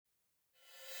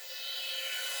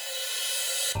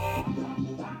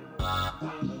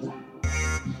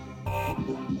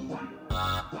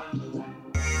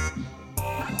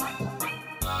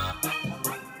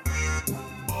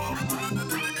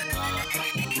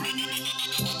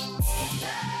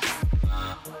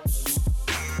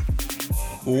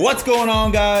What's going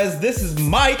on, guys? This is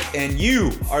Mike, and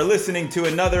you are listening to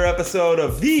another episode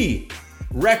of the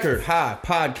Record High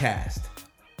Podcast.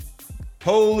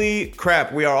 Holy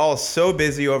crap, we are all so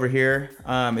busy over here.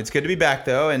 It's good to be back,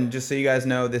 though, and just so you guys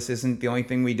know, this isn't the only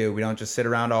thing we do. We don't just sit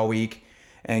around all week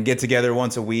and get together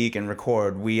once a week and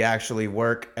record. We actually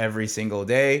work every single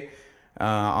day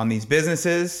on these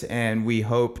businesses, and we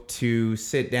hope to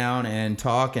sit down and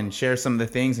talk and share some of the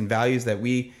things and values that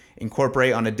we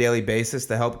incorporate on a daily basis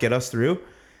to help get us through.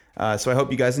 So I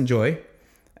hope you guys enjoy.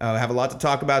 I have a lot to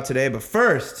talk about today, but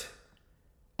first,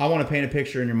 I want to paint a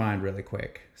picture in your mind really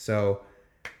quick. So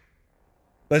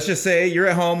let's just say you're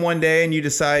at home one day and you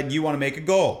decide you want to make a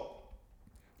goal.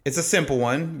 It's a simple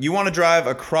one. You want to drive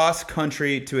across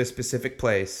country to a specific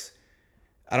place.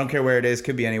 I don't care where it is,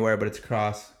 could be anywhere, but it's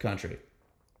across country.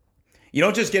 You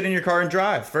don't just get in your car and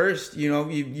drive. First,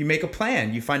 you make a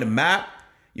plan. You find a map,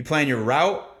 you plan your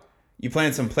route, you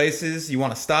plan some places you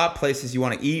want to stop, places you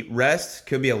want to eat, rest.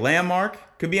 Could be a landmark,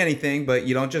 could be anything, but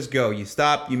you don't just go. You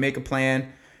stop, you make a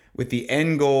plan with the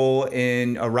end goal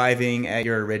in arriving at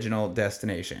your original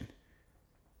destination.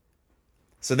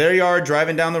 So there you are,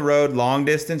 driving down the road, long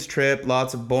distance trip,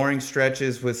 lots of boring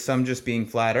stretches with some just being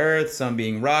flat earth, some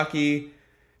being rocky,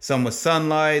 some with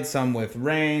sunlight, some with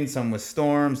rain, some with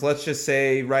storms. Let's just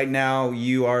say right now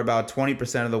you are about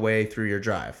 20% of the way through your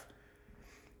drive.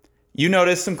 You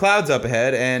notice some clouds up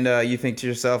ahead, and you think to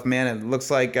yourself, man, it looks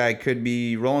like I could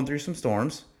be rolling through some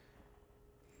storms.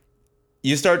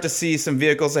 You start to see some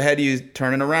vehicles ahead of you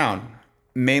turning around,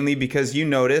 mainly because you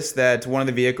notice that one of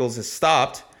the vehicles is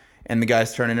stopped, and the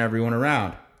guy's turning everyone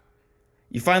around.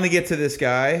 You finally get to this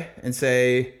guy and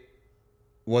say,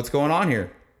 what's going on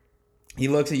here? He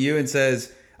looks at you and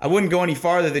says, I wouldn't go any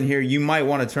farther than here. You might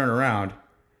want to turn around.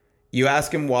 You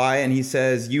ask him why, and he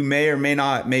says, you may or may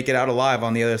not make it out alive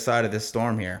on the other side of this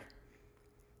storm here.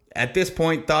 At this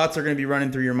point, thoughts are going to be running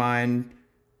through your mind.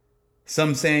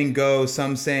 Some saying go,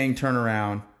 some saying turn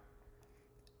around.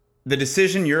 The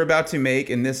decision you're about to make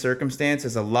in this circumstance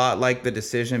is a lot like the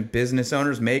decision business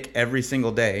owners make every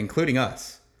single day, including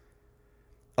us.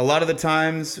 A lot of the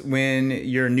times when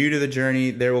you're new to the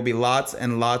journey, there will be lots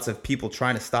and lots of people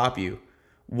trying to stop you.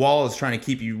 Walls trying to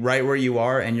keep you right where you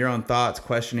are, and your own thoughts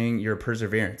questioning your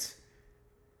perseverance.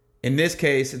 In this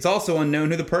case, it's also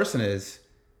unknown who the person is.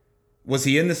 Was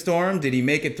he in the storm? Did he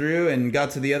make it through and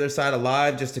got to the other side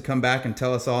alive just to come back and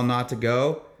tell us all not to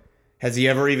go? Has he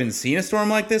ever even seen a storm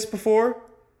like this before?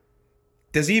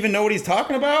 Does he even know what he's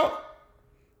talking about?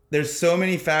 There's so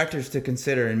many factors to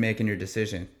consider in making your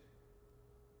decision.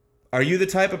 Are you the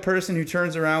type of person who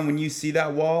turns around when you see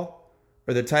that wall?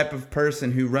 Or the type of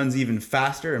person who runs even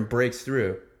faster and breaks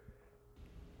through?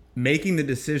 Making the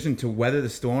decision to weather the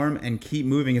storm and keep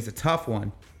moving is a tough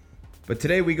one. But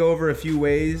today we go over a few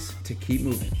ways to keep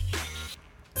moving.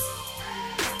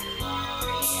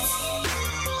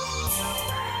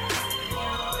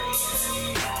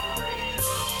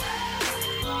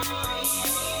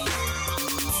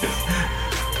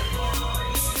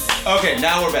 Okay,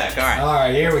 now we're back. All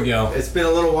right, here we go. It's been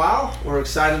a little while. We're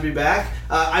excited to be back.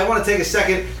 I want to take a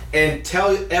second and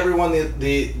tell everyone,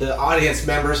 the audience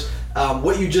members,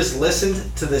 what you just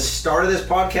listened to the start of this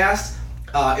podcast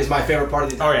is my favorite part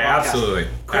of the entire podcast. Absolutely.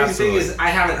 Crazy thing is, I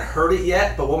haven't heard it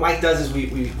yet, but what Mike does is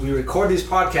we record these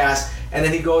podcasts, and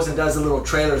then he goes and does a little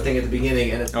trailer thing at the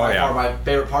beginning, and it's by far my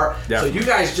favorite part. Yeah. So you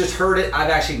guys just heard it. I've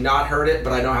actually not heard it,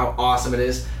 but I know how awesome it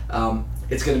is.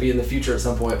 It's going to be in the future at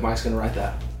some point. Mike's going to write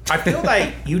that. I feel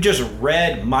like you just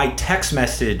read my text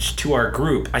message to our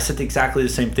group. I said exactly the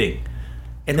same thing.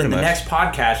 And then next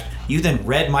podcast, you then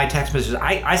read my text message.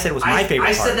 I said it was my favorite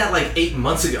part. I said that like 8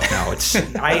 months ago. No, it's...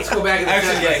 Let's go back and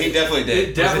Actually, yeah, he definitely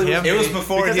did. It was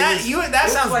before because he was... that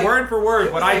sounds like, word for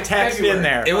word what I texted in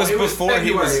there. It was before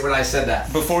he was... when I said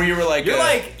that. Before you were like...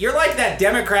 You're like that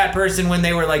Democrat person when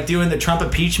they were like doing the Trump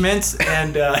impeachments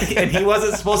and he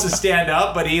wasn't supposed to stand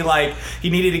up, but he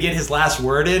needed to get his last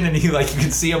word in, and you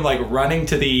can see him like running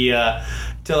to the...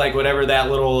 to like whatever that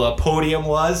little podium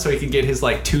was, so he can get his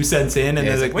like 2 cents in, and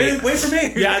then like wait for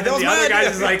me. Yeah, the other guy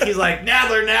is like he's like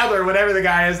Nadler, whatever the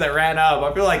guy is that ran up.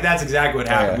 I feel like that's exactly what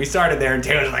happened. Yeah. We started there, and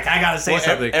Taylor's like, I gotta say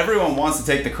something. Everyone wants to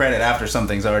take the credit after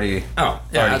something's already. Oh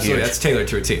yeah, already absolutely. Huge. That's Taylor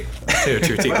to a T. Taylor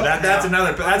to a T. That's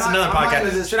another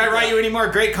podcast. Should I write you any more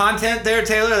great content there,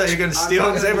 Taylor, that you're gonna steal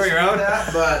and say for your own?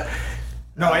 But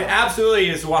No, it absolutely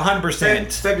is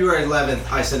 100%. February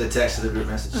 11th, I sent a text to the group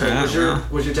message. So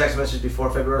was your text message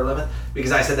before February 11th?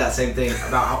 Because I said that same thing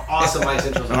about how awesome Mike's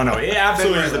intros are. Oh no, it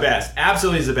absolutely is the best.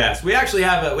 Absolutely is the best. We actually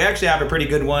have a pretty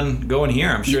good one going here.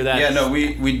 I'm sure that. Yeah, no,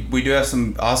 we do have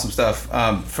some awesome stuff.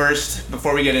 First,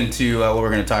 before we get into what we're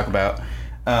going to talk about,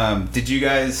 did you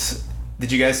guys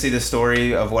see the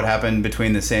story of what happened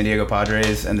between the San Diego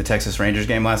Padres and the Texas Rangers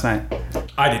game last night?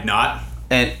 I did not.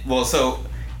 And well, so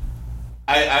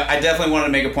I definitely wanted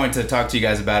to make a point to talk to you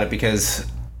guys about it because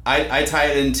I tie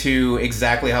it into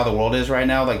exactly how the world is right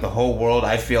now. Like the whole world,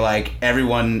 I feel like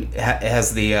everyone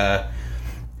has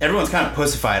everyone's kind of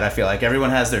pussified. I feel like everyone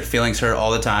has their feelings hurt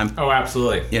all the time. Oh,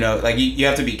 absolutely. You know, like you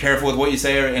have to be careful with what you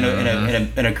say in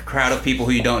a crowd of people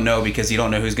who you don't know because you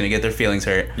don't know who's going to get their feelings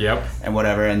hurt. Yep. And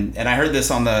whatever. And I heard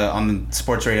this on the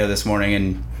sports radio this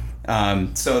morning,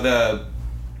 and so the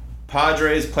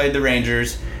Padres played the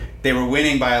Rangers. They were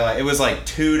winning by it was like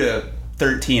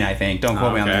 2-13, I think. Don't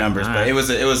quote me on the numbers, but it was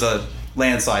a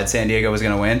landslide. San Diego was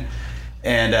going to win.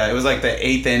 And it was like the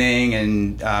 8th inning,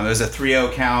 and it was a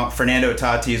 3-0 count. Fernando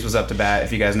Tatis was up to bat.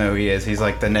 If you guys know who he is, he's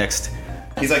like the next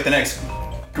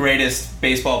greatest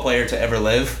baseball player to ever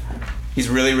live. He's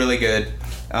really, really good.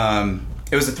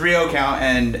 It was a 3-0 count,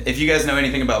 and if you guys know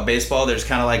anything about baseball, there's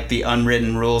kind of like the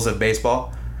unwritten rules of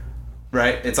baseball,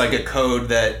 right? It's like a code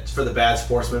that It's for the bad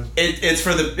sportsmen. it's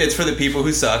for the people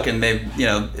who suck, and they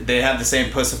have the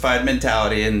same pussified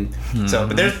mentality, and so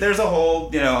but there's a whole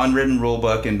unwritten rule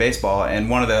book in baseball, and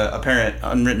one of the apparent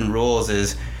unwritten rules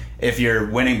is if you're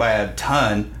winning by a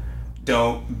ton,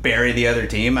 don't bury the other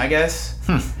team, I guess.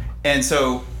 And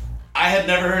so I had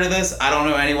never heard of this. I don't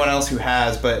know anyone else who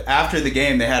has, but after the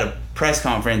game they had a press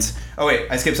conference. Oh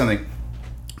wait, I skipped something.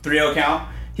 3-0 count.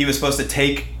 He was supposed to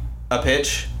take a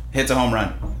pitch, hits a home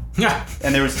run. Yeah.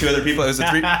 And there was two other people. It was a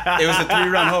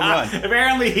 3-run home run.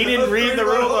 Apparently he didn't read the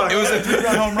rule book. It was a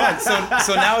 3-run home run.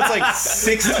 So now it's like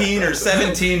 16 or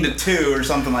 17-2 or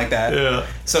something like that. Yeah.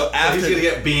 So after He's gonna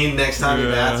get beamed next time he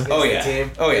bats against the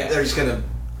team. Oh yeah. They're just gonna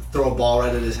throw a ball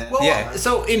right at his head. Well, Yeah.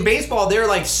 So in baseball, they're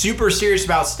like super serious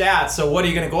about stats. So what are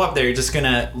you going to go up there? You're just going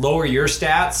to lower your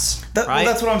stats, right? Well,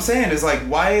 that's what I'm saying. Is like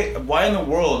why in the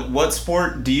world? What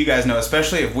sport do you guys know?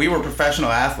 Especially if we were professional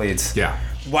athletes. Yeah.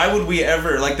 Why would we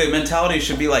ever the mentality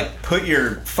should be like put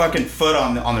your fucking foot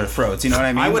on their throats? You know what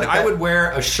I mean? I would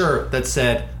wear a shirt that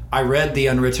said, "I read the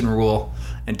unwritten rule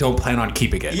and don't plan on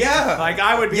keeping it." Yeah. Like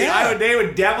they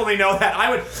would definitely know that. I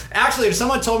would actually, if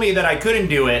someone told me that I couldn't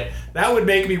do it, that would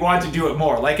make me want to do it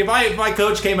more. Like if my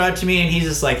coach came up to me and he's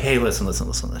just like, "Hey, listen.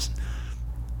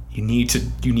 You need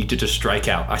to just strike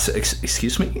out." I said,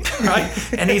 "Excuse me?"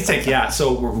 Right? And he's like, "Yeah,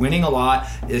 so we're winning a lot.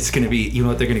 It's going to be,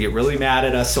 they're going to get really mad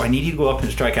at us. So I need you to go up and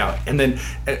strike out." And then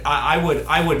I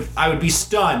would be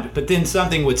stunned, but then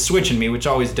something would switch in me, which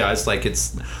always does. Like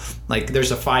it's like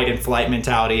there's a fight and flight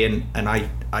mentality, and I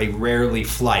rarely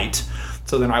flight.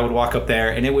 So then I would walk up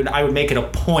there, and I would make it a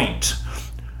point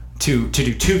to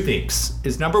do two things.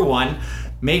 Is number one,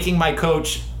 making my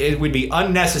coach, it would be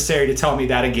unnecessary to tell me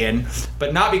that again,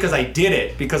 but not because I did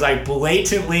it, because I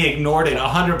blatantly ignored it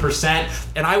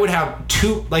 100%. And I would have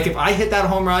if I hit that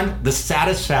home run, the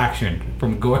satisfaction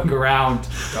from going around,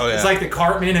 it's like the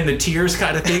Cartman and the tears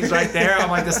kind of things right there.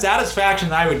 I'm like, the satisfaction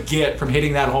that I would get from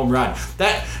hitting that home run.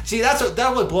 That's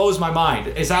what blows my mind,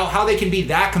 is how they can be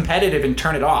that competitive and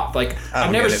turn it off. Like,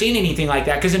 I've never seen anything like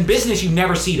that, because in business, you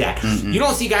never see that. Mm-mm. You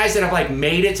don't see guys that have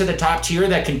made it to the top tier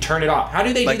that can turn it off. How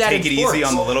do they do that in sports? Take it easy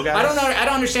on the little guys? I don't know. I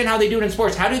don't understand how they do it in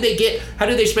sports. How do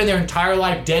they spend their entire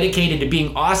life dedicated to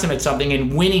being awesome at something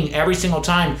and winning every single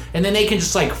time, and then they can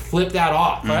just flip that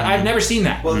off? Mm-hmm. I've never seen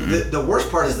that. Well, the worst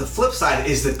part is the flip side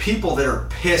is the people that are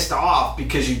pissed off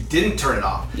because you didn't turn it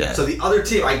off. Yeah. So the other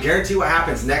team, I guarantee what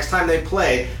happens next time they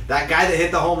play, that guy that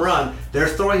hit the home run, they're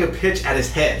throwing a pitch at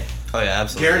his head. Oh yeah,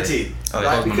 absolutely. Guaranteed.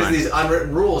 Right? Because of these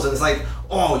unwritten rules, and it's like,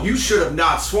 oh, you should have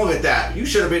not swung at that. You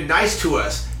should have been nice to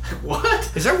us.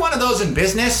 What? Is there one of those in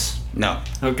business? No.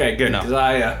 Okay, good. No.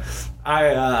 Because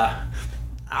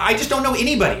I just don't know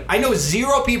anybody. I know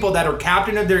zero people that are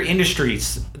captain of their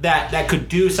industries that could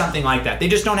do something like that. They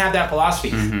just don't have that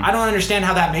philosophy. Mm-hmm. I don't understand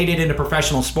how that made it into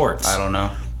professional sports. I don't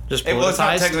know. Just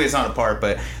technically it's not a part,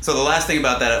 but so the last thing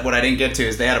about that, what I didn't get to,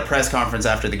 is they had a press conference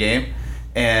after the game,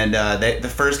 and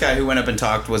the first guy who went up and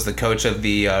talked was the coach of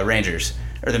the Rangers,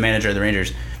 or the manager of the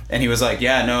Rangers. And he was like,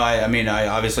 yeah, no, I mean, I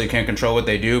obviously can't control what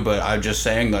they do, but I'm just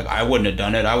saying, I wouldn't have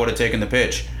done it. I would have taken the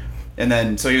pitch. And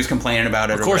then, so he was complaining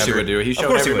about it. Of course he would do. He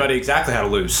showed everybody exactly how to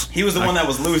lose. He was the one that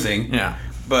was losing. Yeah.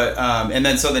 But and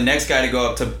then so the next guy to go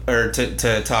up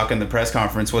to talk in the press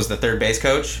conference was the third base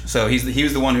coach. So he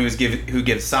was the one who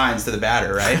gives signs to the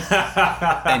batter, right?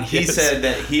 And he said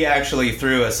that he actually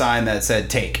threw a sign that said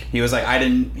take. He was like,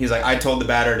 I told the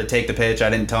batter to take the pitch. I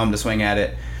didn't tell him to swing at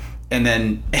it. And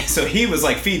then so he was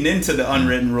like feeding into the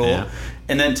unwritten rule. Yeah.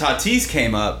 And then Tatis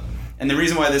came up, and the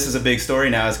reason why this is a big story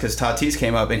now is because Tatis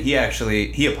came up and he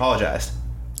apologized.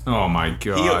 Oh my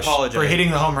gosh! He apologized for hitting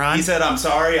the home run. He said, "I'm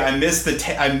sorry. I missed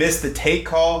the take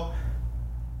call.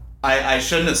 I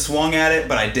shouldn't have swung at it,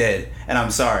 but I did, and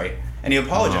I'm sorry." And he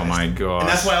apologized. Oh my gosh! And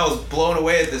that's why I was blown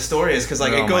away at this story, is because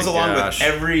like it goes along with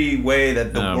every way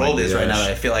that the world is right now.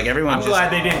 That I feel like everyone. I'm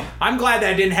glad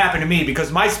that didn't happen to me,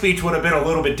 because my speech would have been a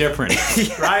little bit different,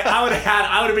 right? I would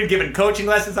have been given coaching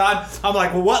lessons on. I'm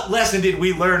like, well, what lesson did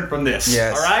we learn from this?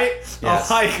 Yes. All right. Yes.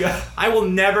 Like, I will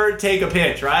never take a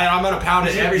pitch. Right. I'm gonna pound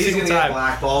it every single time. Get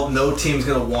blackballed. No team's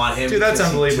gonna want him. Dude, that's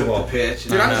unbelievable. He took the pitch.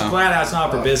 Dude, I'm just glad that's not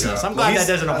for business. I'm glad that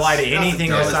doesn't apply to anything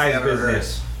besides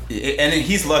business. And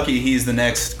he's lucky he's the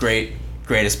next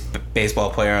greatest baseball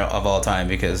player of all time,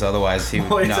 because otherwise he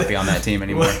would not be on that team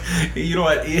anymore. You know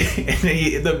what?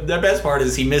 The best part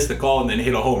is he missed the call and then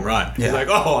hit a home run. Yeah. He's like,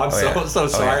 I'm so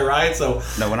sorry, right? So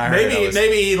no, when I heard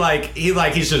maybe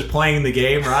he's just playing the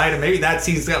game, right? And maybe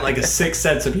he's got like a sixth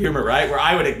sense of humor, right? Where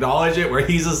I would acknowledge it, where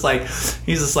he's just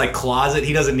like closet.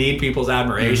 He doesn't need people's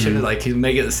admiration. Mm-hmm. Like he's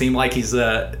making it seem like he's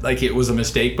like it was a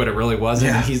mistake, but it really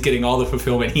wasn't. Yeah. And he's getting all the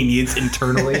fulfillment he needs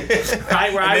internally,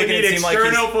 right? Where I would need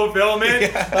external fulfillment.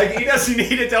 Yeah. Like he doesn't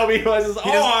need to tell me,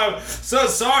 I'm so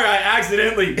sorry I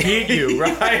accidentally beat you,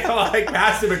 right? Like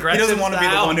passive aggressive. He doesn't want to be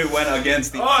the one who went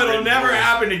against the. It'll never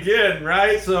happen again,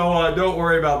 right? So don't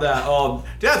worry about that.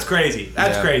 That's crazy.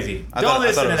 That's crazy. Don't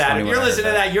listen to that. If you're listening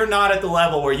to that, you're not at the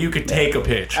level where you could take a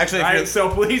pitch. Actually, right? So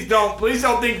please don't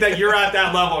think that you're at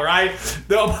that level, right?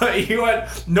 You know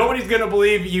what? Nobody's gonna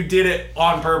believe you did it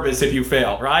on purpose if you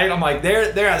fail, right? I'm like,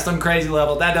 they're at some crazy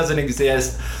level that doesn't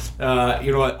exist.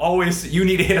 You know what? Always, you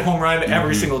need to hit a home run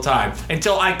every single time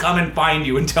until I come and find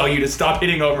you and tell you to stop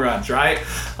hitting home runs, right?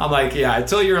 I'm like, yeah,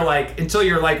 until you're like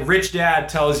rich dad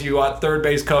tells you third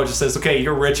base coach and says, okay,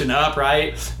 you're rich and up,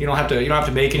 right? You don't have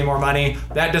to make any more money.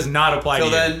 That does not apply to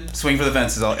you. Then swing for the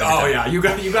fences all. Yeah, you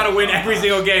got to win every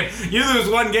single game. You lose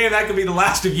one game, that could be the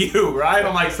last of you, right?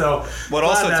 I'm like, so. What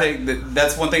also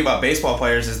that's one thing about baseball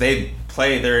players is they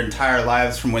play their entire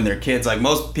lives from when they're kids. Like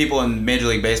most people in Major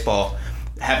League Baseball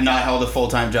have not held a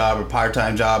full-time job or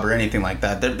part-time job or anything like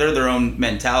that. They're their own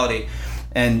mentality,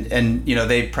 and you know,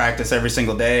 they practice every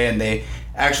single day, and they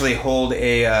actually hold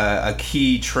a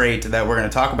key trait that we're going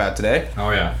to talk about today.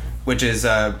 Oh yeah, which is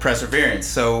perseverance.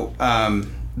 So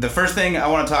the first thing I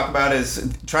want to talk about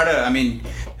is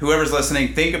whoever's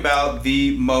listening, think about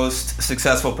the most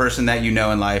successful person that you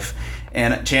know in life,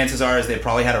 and chances are is they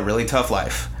probably had a really tough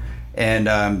life,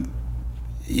 and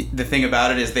the thing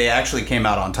about it is they actually came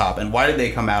out on top. And why did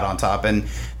they come out on top? And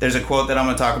there's a quote that I'm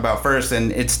going to talk about first, and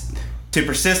it's to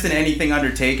persist in anything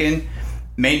undertaken,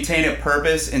 maintain a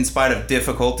purpose in spite of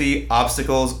difficulty,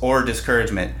 obstacles, or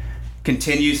discouragement.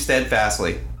 Continue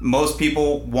steadfastly. Most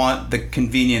people want the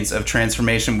convenience of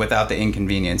transformation without the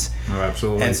inconvenience. Oh,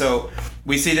 absolutely. And so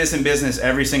we see this in business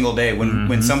every single day.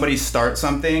 When somebody starts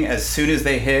something, as soon as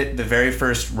they hit the very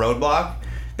first roadblock,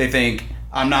 they think,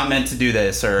 I'm not meant to do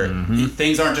this, or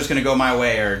things aren't just going to go my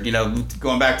way, or, you know,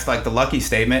 going back to like the lucky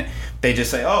statement, they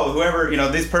just say, whoever, you know,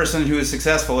 this person who is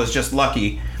successful is just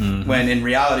lucky, when in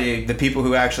reality, the people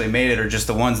who actually made it are just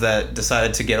the ones that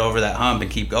decided to get over that hump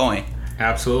and keep going.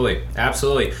 Absolutely.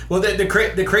 Well,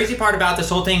 the crazy part about this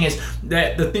whole thing is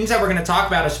that the things that we're going to talk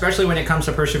about, especially when it comes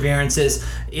to perseverance, is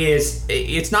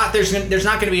it's not there's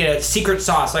not going to be a secret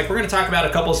sauce. Like, we're going to talk about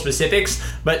a couple of specifics,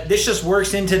 but this just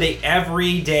works into the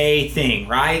everyday thing,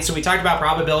 right? So we talked about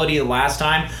probability the last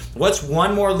time. What's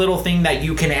one more little thing that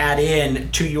you can add in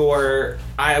to your,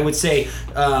 I would say,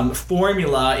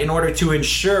 formula in order to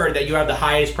ensure that you have the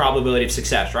highest probability of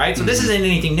success, right? So this isn't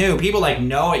anything new. People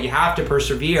know it. You have to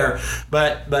persevere,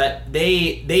 but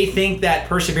they think that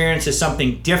perseverance is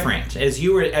something different. As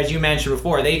you mentioned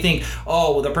before, they think,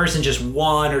 the person just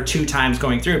 1 or 2 times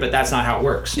going through, but that's not how it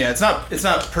works. Yeah, it's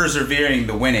not persevering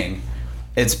the winning.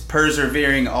 It's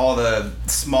persevering all the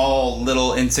small,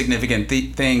 little, insignificant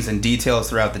things and details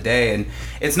throughout the day. And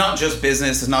it's not just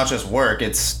business, it's not just work,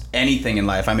 it's anything in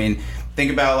life. I mean,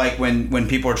 think about like when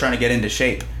people are trying to get into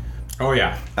shape. Oh,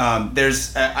 yeah.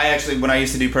 When I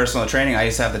used to do personal training, I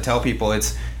used to have to tell people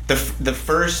it's the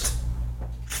first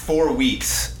 4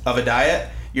 weeks of a diet,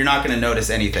 you're not going to notice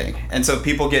anything. And so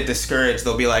people get discouraged.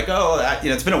 They'll be like,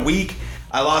 it's been a week.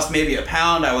 I lost maybe a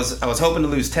pound. I was hoping to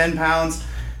lose 10 pounds.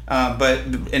 But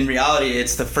in reality,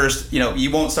 it's the first,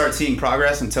 you won't start seeing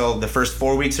progress until the first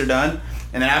 4 weeks are done.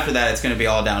 And then after that, it's going to be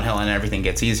all downhill and everything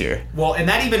gets easier. Well, and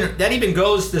that even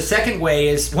goes the second way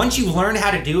is once you learn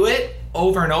how to do it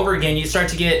over and over again, you start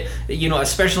to get,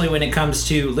 especially when it comes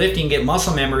to lifting, get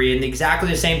muscle memory, and exactly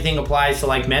the same thing applies to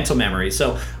like mental memory.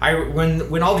 So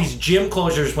when all these gym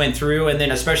closures went through, and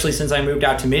then especially since I moved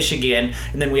out to Michigan,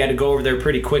 and then we had to go over there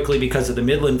pretty quickly because of the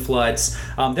Midland floods,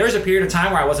 there was a period of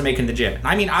time where I wasn't making the gym.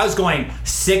 I mean, I was going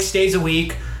 6 days a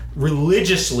week,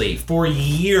 religiously for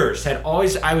years.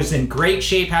 I was in great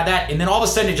shape, had that, and then all of a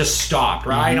sudden it just stopped,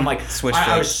 right? I'm like,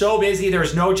 I was so busy, there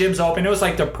was no gyms open. It was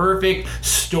like the perfect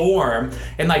storm,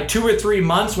 and like 2 or 3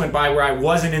 months went by where I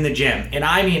wasn't in the gym, and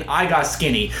I mean, I got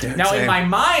skinny. Now same. In my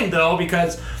mind though,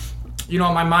 because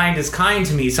my mind is kind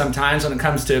to me sometimes when it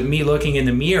comes to me looking in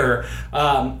the mirror.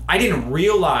 I didn't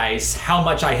realize how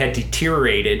much I had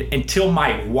deteriorated until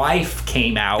my wife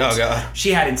came out. Oh, God.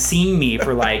 She hadn't seen me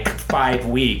for like 5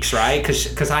 weeks, right?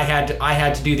 Because I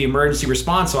had to do the emergency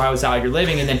response, so I was out here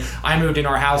living, and then I moved in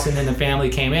our house, and then the family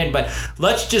came in. But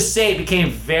let's just say it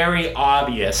became very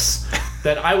obvious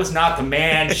that I was not the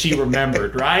man she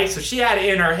remembered, right? So she had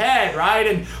it in her head, right?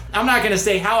 And I'm not going to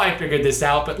say how I figured this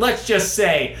out, but let's just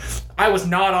say I was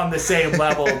not on the same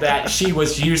level that she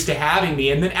was used to having me.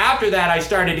 And then after that, I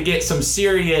started to get some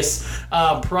serious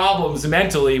problems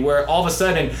mentally, where all of a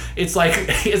sudden it's like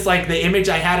the image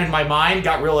I had in my mind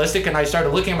got realistic, and I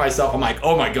started looking at myself. I'm like,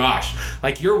 oh my gosh,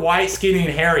 like you're white, skinny, and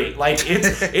hairy. Like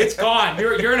it's gone.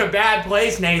 You're in a bad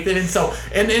place, Nathan. And so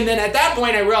and then at that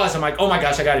point I realized, I'm like, oh my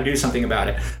gosh, I got to do something about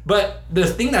it. But the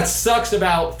thing that sucks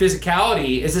about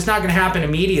physicality is it's not going to happen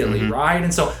immediately, right?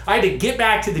 And so I had to get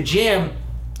back to the gym.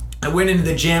 I went into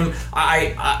the gym.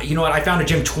 I found a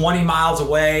gym 20 miles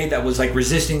away that was like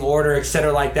resisting order, et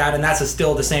cetera, like that. And that's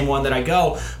still the same one that I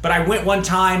go. But I went one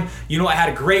time, I had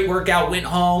a great workout, went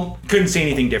home, couldn't see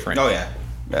anything different. Oh, yeah.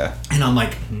 Yeah. And I'm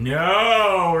like,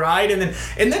 no, right? And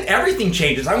then everything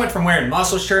changes. I went from wearing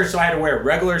muscle shirts, so I had to wear a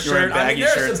regular shirt. You're wearing baggy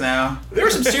shirts now. There were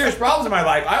some serious problems in my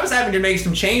life. I was having to make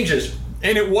some changes.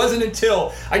 And it wasn't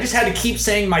until I just had to keep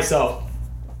saying to myself,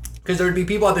 because there would be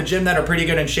people at the gym that are pretty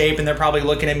good in shape, and they're probably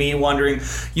looking at me wondering,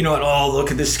 oh, look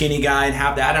at this skinny guy and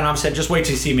have that. And I'm saying, just wait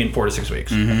till you see me in 4 to 6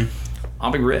 weeks.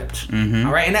 I'll be ripped.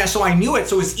 All right. And so I knew it.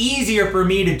 So it was easier for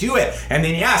me to do it. And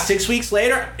then, 6 weeks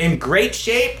later, in great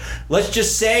shape, let's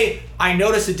just say I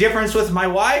noticed a difference with my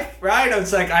wife, right?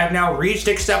 It's like I've now reached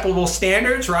acceptable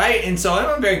standards, right? And so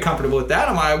I'm very comfortable with that.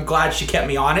 I'm glad she kept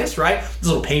me honest, right? It was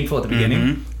a little painful at the beginning.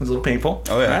 It was a little painful.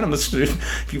 Oh, yeah. Right?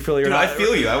 If you feel you're not. I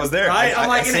feel you. I was there. Right? I'm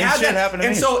like, same shit happened to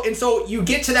me. And so you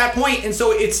get to that point, and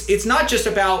so it's not just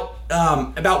about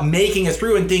making it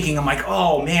through and thinking, I'm like,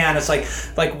 oh man, it's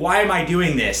like why am I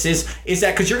doing this? Is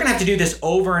that because you're gonna have to do this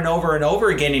over and over and over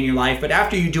again in your life, but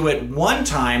after you do it one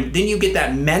time, then you get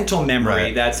that mental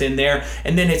memory that's in there,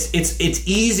 and then it's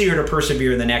easier to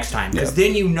persevere the next time, because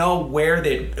then you know where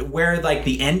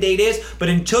the end date is. But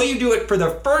until you do it for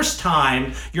the first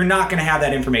time, you're not gonna have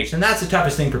that information, and that's the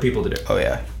toughest thing for people to do. Oh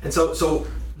yeah. And so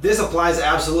this applies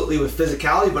absolutely with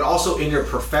physicality, but also in your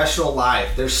professional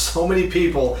life. There's so many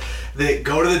people that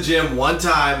go to the gym one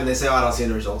time and they say, oh, I don't see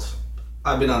any results.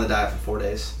 I've been on the diet for 4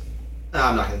 days.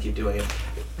 I'm not going to keep doing it.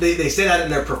 They say that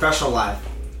in their professional life.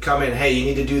 Come in, hey, you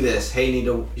need to do this. Hey,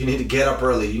 you need to get up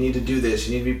early. You need to do this.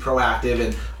 You need to be proactive.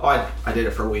 And I did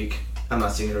it for a week. I'm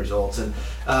not seeing the results. And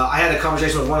I had a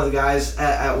conversation with one of the guys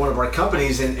at one of our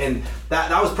companies, and that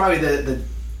was probably the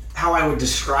how I would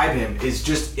describe him is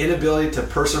just inability to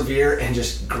persevere and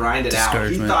just grind it out.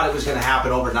 He thought it was going to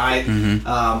happen overnight.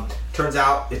 Turns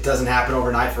out it doesn't happen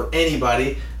overnight for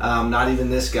anybody, not even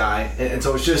this guy. And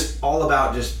so it's just all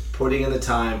about just putting in the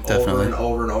time over and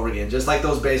over and over again. Just like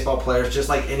those baseball players, just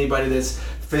like anybody that's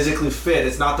physically fit.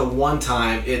 It's not the one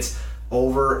time, it's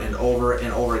over and over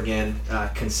and over again,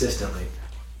 consistently.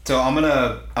 So I'm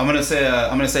gonna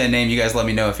say a name. You guys let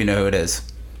me know if you know who it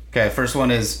is. Okay, first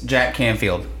one is Jack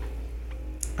Canfield.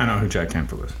 I know who Jack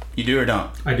Canfield is. You do or don't?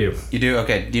 I do. You do?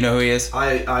 Okay. Do you know who he is?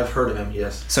 I've heard of him,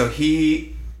 yes. So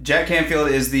Jack Canfield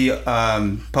is the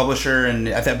publisher, and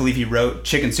I believe he wrote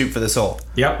Chicken Soup for the Soul.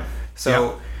 Yep.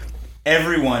 So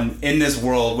everyone in this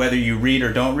world, whether you read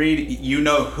or don't read, you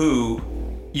know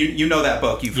that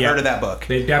book. You've heard of that book.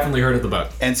 They've definitely heard of the book.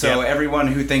 And so everyone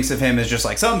who thinks of him as just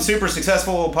like some super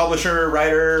successful publisher,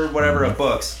 writer, whatever of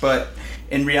books. But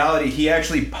in reality, he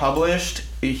actually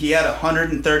he had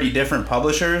 130 different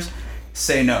publishers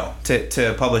say no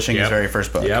to publishing his very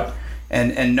first book. Yep.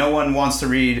 And no one wants to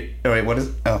read. Oh wait, what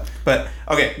is? Oh, but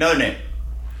okay, another name.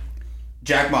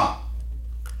 Jack Ma.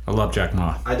 I love Jack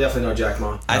Ma. I definitely know Jack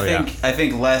Ma. I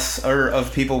think less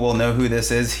of people will know who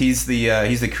this is. He's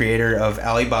the creator of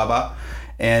Alibaba,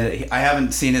 and I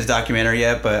haven't seen his documentary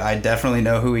yet, but I definitely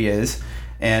know who he is.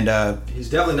 And he's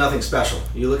definitely nothing special.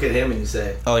 You look at him and you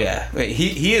say, "Oh yeah,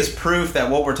 he is proof that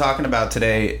what we're talking about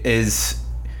today is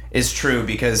true,"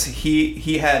 because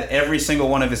he had every single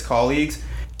one of his colleagues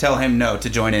tell him no to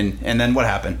join in, and then what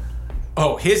happened?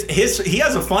 Oh, he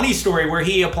has a funny story where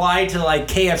he applied to like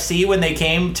KFC when they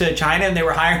came to China and they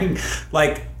were hiring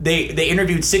like they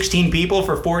interviewed 16 people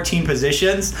for 14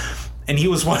 positions. And he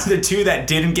was one of the 2 that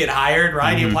didn't get hired,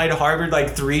 right? He applied to Harvard like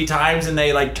 3 times and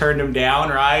they like turned him down,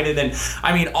 right? And then,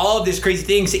 I mean, all of these crazy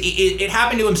things. It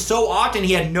happened to him so often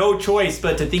he had no choice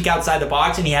but to think outside the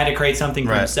box, and he had to create something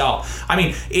for himself. I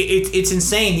mean, it's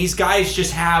insane. These guys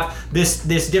just have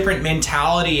this different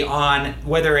mentality on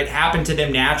whether it happened to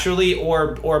them naturally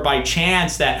or by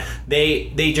chance, that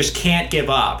they just can't give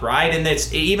up, right? And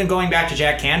it's even going back to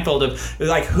Jack Canfield of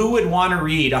like, who would want to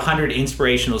read 100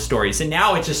 inspirational stories? And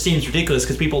now it just seems ridiculous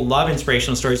because people love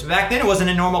inspirational stories. But back then it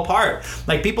wasn't a normal part.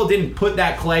 Like, people didn't put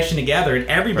that collection together, and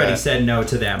everybody said no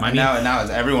to them. I mean, now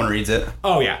everyone reads it.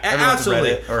 Oh yeah, Everyone's absolutely,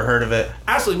 read it or heard of it.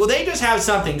 Absolutely. Well, they just have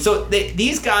something. So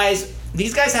these guys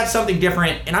have something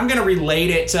different, and I'm going to relate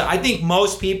it to, I think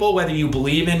most people, whether you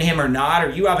believe in him or not,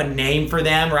 or you have a name for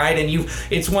them, right? And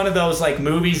it's one of those like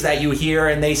movies that you hear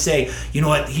and they say, you know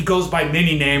what, he goes by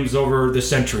many names over the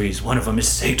centuries. One of them is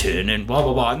Satan and blah,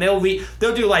 blah, blah. And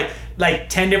they'll do like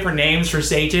 10 different names for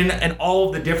Satan and all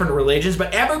of the different religions,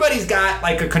 but everybody's got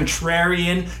like a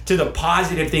contrarian to the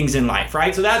positive things in life,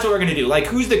 right? So that's what we're going to do. Like,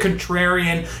 who's the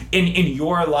contrarian in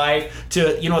your life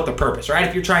to, you know what, the purpose, right?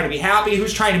 If you're trying to be happy,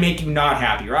 who's trying to make you not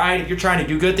happy, right? If you're trying to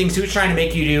do good things, who's trying to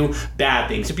make you do bad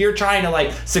things? If you're trying to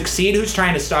like succeed, who's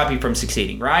trying to stop you from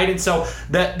succeeding, right? And so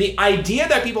the idea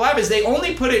that people have is they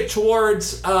only put it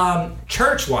towards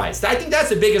church-wise. I think that's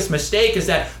the biggest mistake, is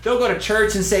that they'll go to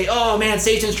church and say, oh man,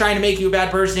 Satan's trying to make you a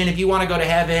bad person. If you want to go to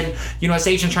heaven, you know,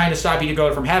 Satan's trying to stop you to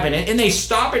go from heaven. And they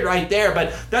stop it right there.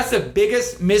 But that's the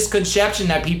biggest misconception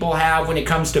that people have when it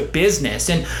comes to business.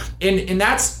 And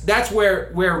that's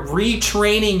where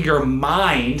retraining your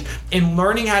mind and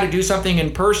learning how to do something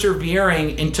and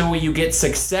persevering until you get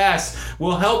success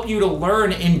will help you to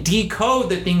learn and decode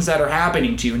the things that are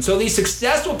happening to you. And so these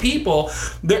successful people,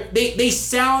 they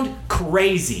sound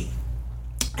crazy.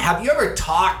 Have you ever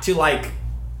talked to like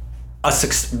a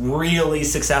really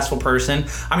successful person?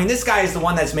 I mean, this guy is the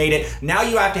one that's made it. Now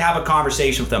you have to have a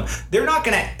conversation with them. They're not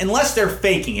going to, unless they're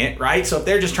faking it, right? So if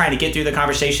they're just trying to get through the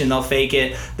conversation, they'll fake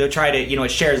it. They'll try to, you know,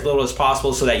 share as little as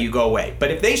possible so that you go away. But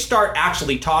if they start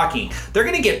actually talking, they're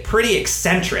going to get pretty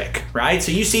eccentric, right?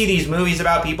 So you see these movies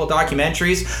about people,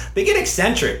 documentaries, they get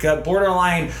eccentric,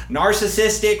 borderline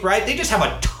narcissistic, right? They just have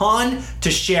a ton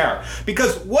to share,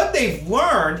 because what they've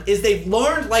learned is they've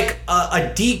learned like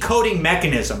a decoding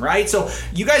mechanism, right? So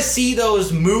you guys see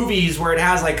those movies where it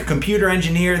has like a computer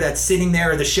engineer that's sitting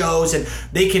there at the shows, and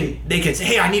they can say,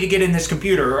 hey, I need to get in this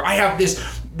computer, or I have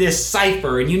this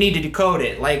cipher and you need to decode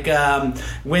it. Like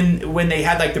when they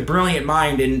had like the brilliant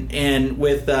mind and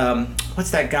with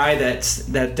what's that guy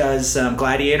that does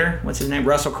Gladiator? What's his name?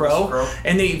 Russell Crowe.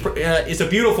 And it's a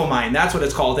beautiful mind. That's what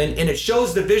it's called. And it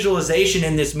shows the visualization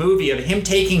in this movie of him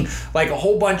taking like a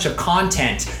whole bunch of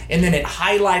content and then it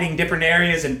highlighting different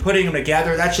areas and putting them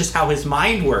together. That's just how his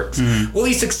mind works. Mm-hmm. Well,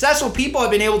 these successful people have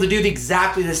been able to do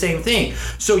exactly the same thing.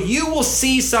 So you will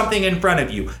see something in front of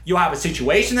you. You'll have a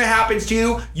situation that happens to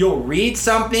you. You'll read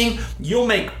something. You'll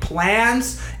make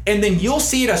plans. And then you'll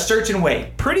see it a certain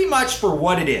way, pretty much for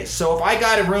what it is. So if I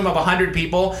got a room of 100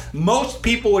 people, most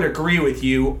people would agree with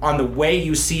you on the way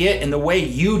you see it and the way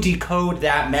you decode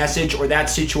that message or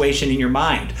that situation in your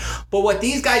mind. But what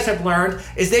these guys have learned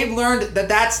is they've learned that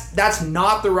that's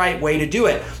not the right way to do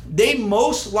it. They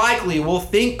most likely will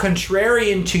think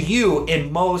contrarian to you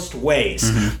in most ways.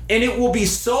 Mm-hmm. And it will be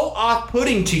so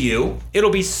off-putting to you,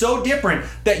 it'll be so different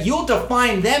that you'll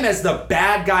define them as the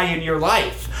bad guy in your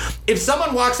life. If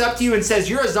someone walks up to you and says,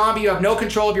 you're a zombie, you have no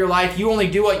control of your life, you only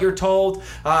do what you're told,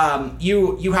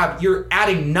 you're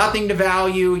adding nothing to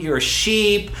value, you're a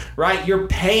sheep, right? You're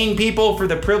paying people for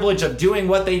the privilege of doing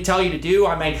what they tell you to do.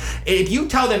 I mean, if you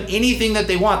tell them anything that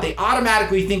they want, they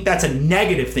automatically think that's a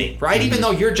negative thing, right? Mm-hmm. Even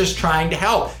though you're just trying to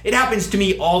help. It happens to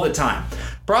me all the time.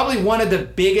 Probably one of the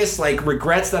biggest like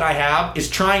regrets that I have is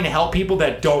trying to help people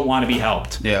that don't want to be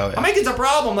helped. Yeah. I think it's a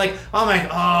problem. Like, I'm like,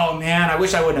 oh man, I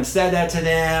wish I wouldn't have said that to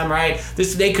them, right?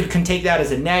 They can take that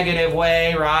as a negative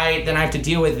way, right? Then I have to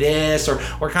deal with this or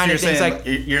kind of things like.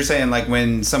 You're saying like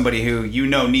when somebody who you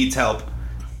know needs help,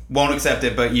 won't accept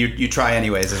it, but you try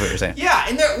anyways, is what you're saying. Yeah,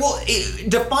 and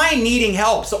define needing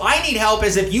help. So I need help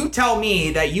is if you tell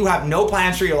me that you have no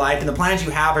plans for your life and the plans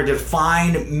you have are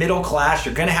defined middle class,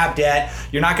 you're going to have debt,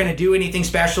 you're not going to do anything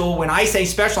special. When I say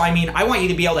special, I mean I want you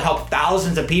to be able to help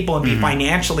thousands of people and be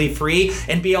financially free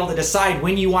and be able to decide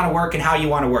when you want to work and how you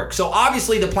want to work. So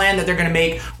obviously the plan that they're going to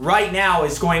make right now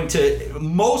is going to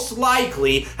most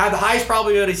likely have the highest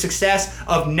probability of success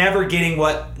of never getting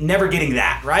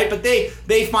that, right? But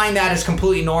they find that as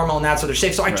completely normal and that's what they're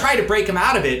safe. So I try to break them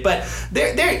out of it, but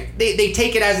they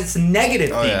take it as it's a negative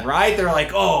thing, right? They're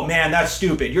like, oh man, that's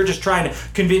stupid. You're just trying to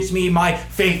convince me my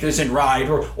faith isn't right,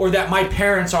 or that my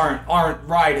parents aren't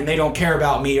right and they don't care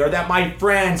about me, or that my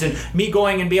friends and me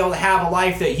going and be able to have a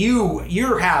life that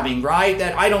you're having, right?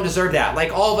 That I don't deserve that.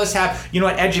 Like all of us have,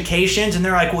 educations, and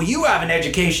they're like, well, you have an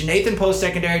education, Nathan,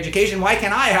 post-secondary education. Why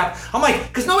can't I have? I'm like,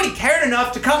 because nobody cared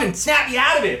enough to come and snap me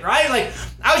out of it, right? Like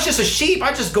I was just a sheep.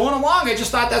 I just going along. I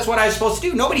just thought that's what I was supposed to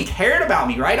do. Nobody cared about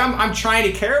me, right? I'm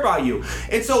trying to care about you.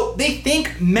 And so they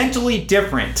think mentally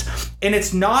different, and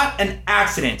it's not an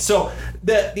accident. So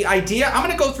the idea, I'm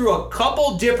going to go through a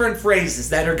couple different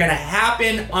phrases that are going to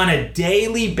happen on a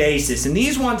daily basis. And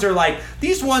these ones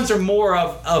are more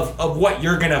of what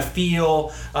you're going to feel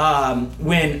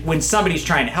when somebody's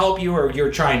trying to help you or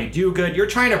you're trying to do good. You're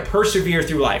trying to persevere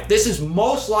through life. This is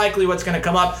most likely what's going to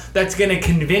come up that's going to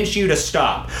convince you to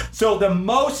stop. So the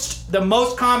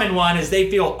most common one is they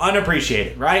feel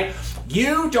unappreciated, right?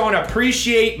 You don't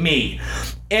appreciate me.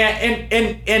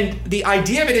 And the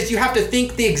idea of it is you have to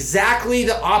think exactly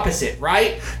the opposite,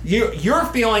 right? You're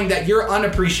feeling that you're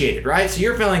unappreciated, right? So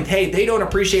you're feeling, hey, they don't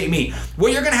appreciate me. Well,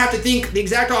 you're going to have to think the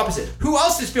exact opposite. Who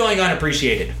else is feeling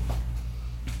unappreciated?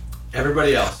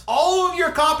 Everybody else. All of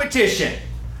your competition,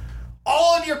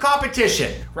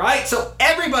 right? So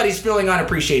everybody's feeling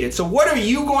unappreciated. So what are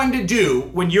you going to do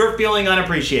when you're feeling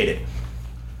unappreciated?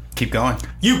 Keep going.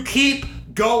 You keep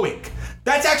going.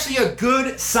 That's actually a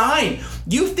good sign.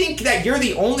 You think that you're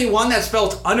the only one that's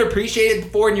felt unappreciated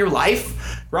before in your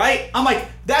life, right? I'm like,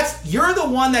 you're the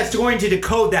one that's going to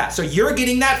decode that. So you're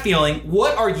getting that feeling.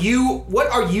 What are you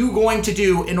going to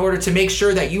do in order to make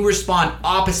sure that you respond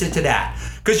opposite to that?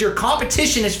 Because your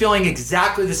competition is feeling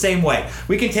exactly the same way.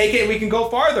 We can take it and we can go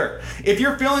farther. If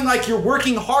you're feeling like you're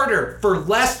working harder for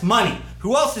less money,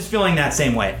 who else is feeling that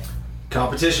same way?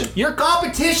 Competition. Your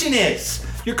competition is.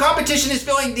 Your competition is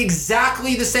feeling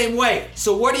exactly the same way.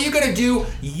 So what are you going to do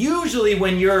usually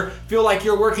when you feel like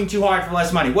you're working too hard for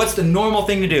less money? What's the normal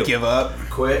thing to do? Give up.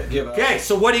 Quit. Give up. Okay,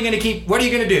 so what are you going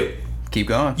to do? Keep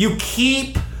going. You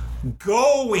keep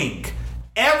going.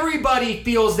 Everybody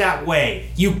feels that way.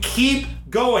 You keep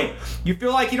going. You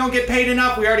feel like you don't get paid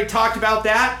enough. We already talked about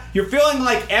that. You're feeling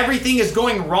like everything is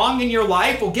going wrong in your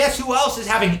life. Well, guess who else is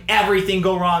having everything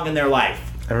go wrong in their life?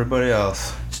 Everybody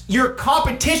else. Your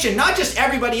competition, not just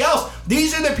everybody else.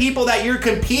 These are the people that you're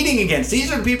competing against. These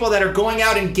are the people that are going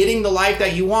out and getting the life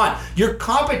that you want. Your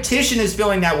competition is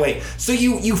feeling that way. So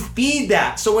you feed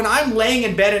that. So when I'm laying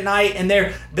in bed at night and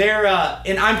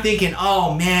and I'm thinking,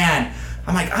 oh man,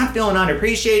 I'm feeling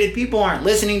unappreciated. People aren't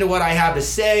listening to what I have to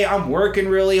say. I'm working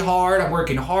really hard. I'm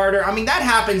working harder. That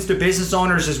happens to business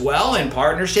owners as well, and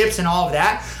partnerships and all of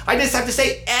that. I just have to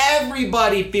say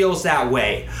everybody feels that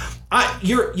way.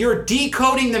 You're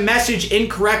decoding the message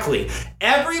incorrectly.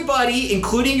 Everybody,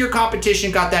 including your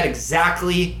competition, got that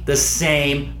exactly the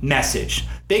same message.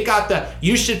 They got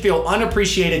you should feel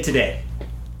unappreciated today.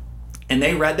 And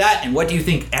they read that, and what do you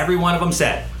think every one of them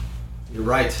said? You're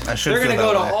right. They're going to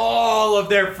go to all of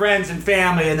their friends and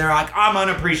family, and they're like, I'm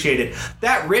unappreciated.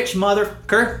 That rich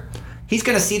motherfucker, he's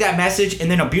going to see that message, and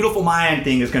then a beautiful mind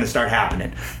thing is going to start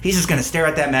happening. He's just going to stare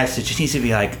at that message, and he's going to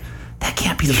be like, that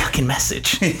can't be the fucking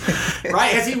message.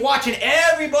 Right? As he's watching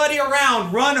everybody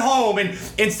around run home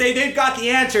and say they've got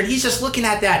the answer, and he's just looking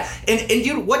at that. And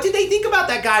dude, what did they think about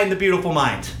that guy in The Beautiful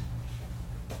Mind?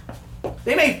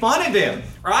 They made fun of him,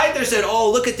 right? They said,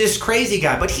 oh, look at this crazy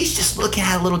guy. But he's just looking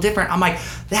at it a little different. I'm like,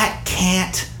 that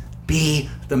can't be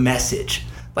the message.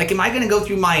 Like, am I going to go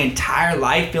through my entire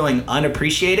life feeling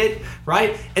unappreciated,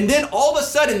 right? And then all of a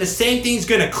sudden, the same thing's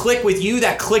going to click with you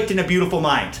that clicked in A Beautiful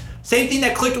Mind. Same thing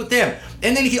that clicked with them.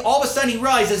 And then all of a sudden he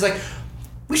realizes, like,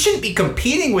 we shouldn't be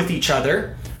competing with each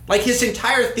other. Like his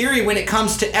entire theory when it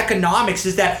comes to economics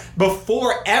is that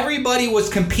before everybody was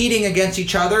competing against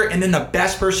each other and then the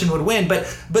best person would win, but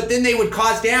then they would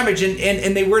cause damage and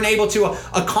they weren't able to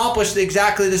accomplish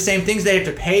exactly the same things. They have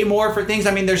to pay more for things.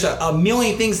 I mean, there's a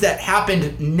million things that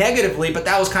happened negatively, but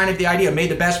that was kind of the idea,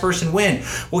 made the best person win.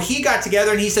 Well, he got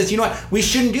together and he says, you know what, we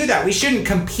shouldn't do that. We shouldn't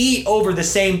compete over the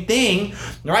same thing,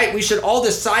 right? We should all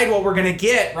decide what we're going to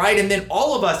get, right? And then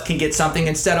all of us can get something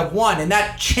instead of one. And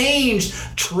that changed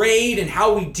trade and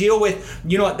how we deal with,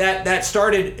 that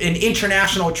started an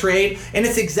international trade. And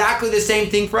it's exactly the same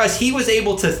thing for us. He was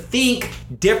able to think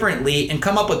differently and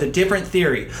come up with a different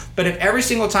theory. But if every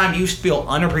single time you feel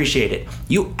unappreciated,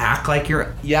 you act like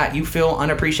you feel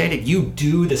unappreciated, you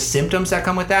do the symptoms that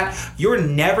come with that, you're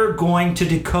never going to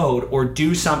decode or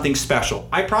do something special.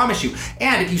 I promise you.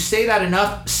 And if you say that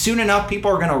enough, soon enough, people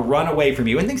are going to run away from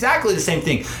you. And exactly the same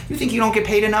thing. You think you don't get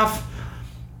paid enough?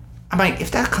 I'm like,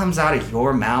 if that comes out of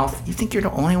your mouth, you think you're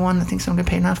the only one that thinks I'm getting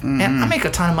paid enough? Mm-hmm. Man, I make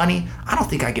a ton of money. I don't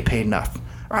think I get paid enough.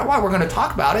 All right, well, we're going to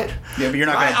talk about it. Yeah, but you're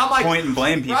not going to point and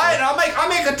blame people. Right, I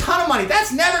make a ton of money.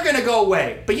 That's never going to go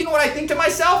away. But you know what I think to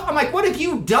myself? I'm like, what have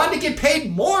you done to get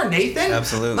paid more, Nathan?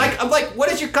 Absolutely. I'm like,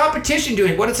 what is your competition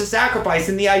doing? What is the sacrifice?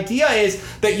 And the idea is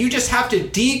that you just have to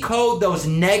decode those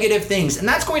negative things. And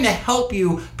that's going to help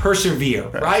you persevere,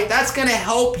 right? That's going to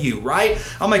help you, right?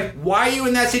 I'm like, why are you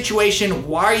in that situation?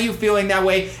 Why are you feeling that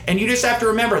way? And you just have to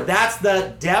remember, that's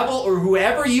the devil or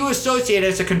whoever you associate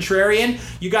as a contrarian.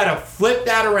 You got to flip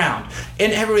that around.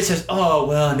 And everybody says, oh,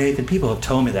 well, Nathan, people have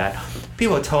told me that.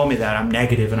 People have told me that I'm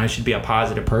negative and I should be a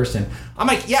positive person. I'm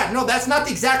like, yeah, no, that's not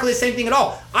exactly the same thing at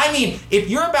all. I mean,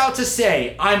 if you're about to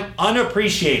say, I'm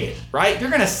unappreciated, right? You're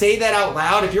going to say that out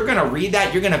loud. If you're going to read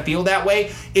that, you're going to feel that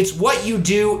way. It's what you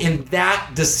do in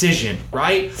that decision,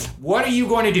 right? What are you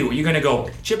going to do? Are you going to go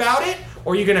bitch about it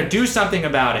or are you going to do something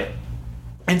about it?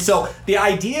 And so the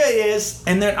idea is,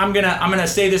 and then I'm gonna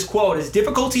say this quote, is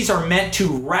difficulties are meant to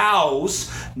rouse,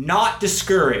 not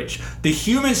discourage. The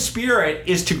human spirit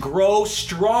is to grow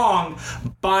strong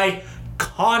by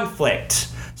conflict.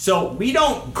 So we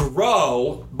don't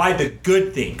grow by the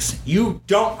good things. You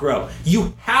don't grow.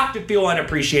 You have to feel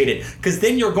unappreciated because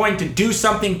then you're going to do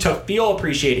something to feel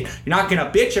appreciated. You're not going to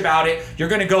bitch about it. You're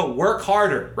going to go work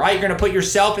harder, right? You're going to put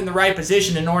yourself in the right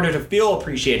position in order to feel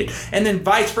appreciated. And then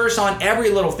vice versa on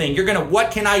every little thing. You're going to, what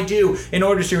can I do in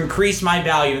order to increase my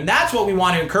value? And that's what we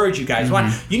want to encourage you guys.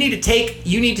 Mm-hmm. You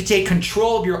need to take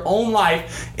control of your own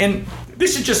life. And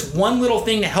this is just one little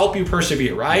thing to help you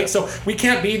persevere, right? Yeah. So we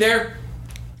can't be there.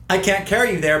 I can't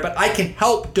carry you there, but I can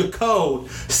help decode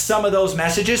some of those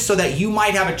messages so that you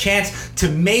might have a chance to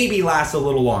maybe last a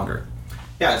little longer.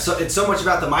 Yeah, so it's so much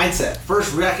about the mindset.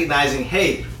 First, recognizing,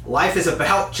 hey, life is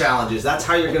about challenges. That's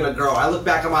how you're going to grow. I look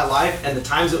back on my life and the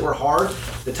times that were hard,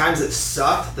 the times that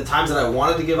sucked, the times that I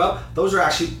wanted to give up, those are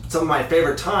actually some of my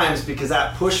favorite times because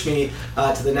that pushed me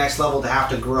to the next level to have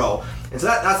to grow. And so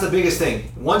that's the biggest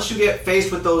thing. Once you get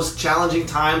faced with those challenging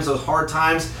times, those hard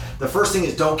times, the first thing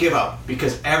is don't give up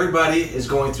because everybody is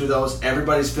going through those.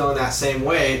 Everybody's feeling that same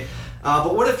way.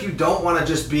 But what if you don't want to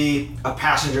just be a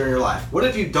passenger in your life? What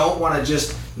if you don't want to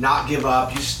just not give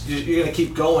up? You're going to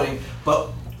keep going. But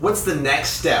what's the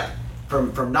next step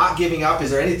from not giving up?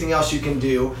 Is there anything else you can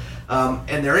do?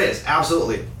 And there is,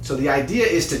 absolutely. So the idea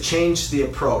is to change the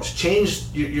approach, change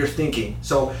your thinking.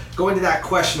 So going to that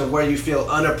question of where you feel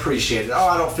unappreciated. Oh,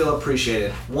 I don't feel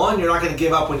appreciated. One, you're not going to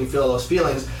give up when you feel those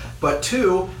feelings. But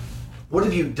two, what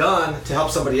have you done to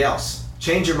help somebody else?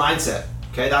 Change your mindset.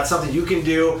 Okay, that's something you can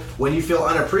do when you feel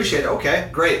unappreciated. Okay,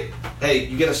 great. Hey,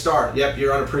 you get a star. Yep,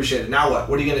 you're unappreciated. Now what?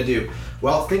 What are you going to do?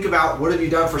 Well, think about what have you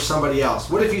done for somebody else.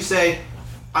 What if you say,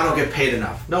 I don't get paid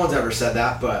enough? No one's ever said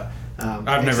that, but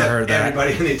I've never heard that.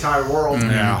 Everybody in the entire world.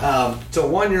 Yeah. So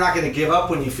one, you're not going to give up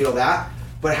when you feel that.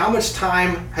 But how much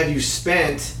time have you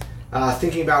spent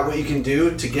thinking about what you can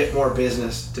do to get more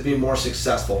business, to be more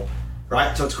successful?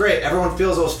 Right? So it's great. Everyone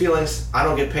feels those feelings. I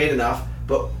don't get paid enough.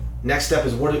 But next step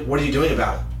is what are you doing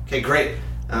about it? Okay, great.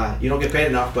 You don't get paid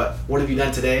enough, but what have you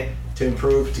done today to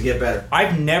improve, to get better?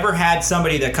 I've never had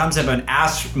somebody that comes up and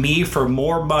asks me for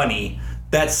more money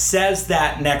that says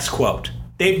that next quote.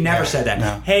 They've never said that.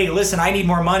 No. Hey, listen, I need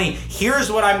more money.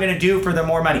 Here's what I'm going to do for the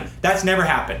more money. That's never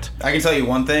happened. I can tell you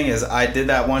one thing is I did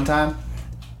that one time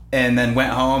and then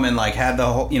went home and like had the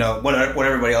whole, what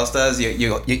everybody else does.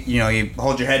 You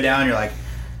hold your head down. You're like,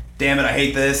 damn it, I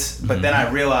hate this. But then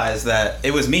I realized that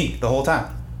it was me the whole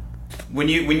time. When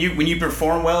you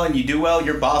perform well and you do well,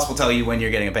 your boss will tell you when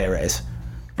you're getting a pay raise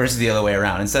versus the other way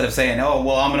around. Instead of saying, oh,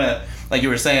 well, I'm going to, like you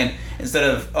were saying, instead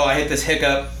of, oh, I hit this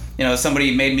hiccup,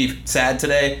 somebody made me sad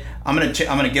today, I'm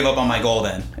gonna give up on my goal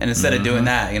then, and instead of doing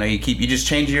that, you just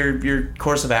change your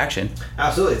course of action.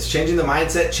 Absolutely, it's changing the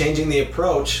mindset, changing the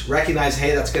approach. Recognize,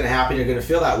 hey, that's going to happen. You're going to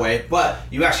feel that way, but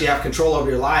you actually have control over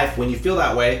your life when you feel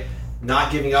that way.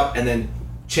 Not giving up and then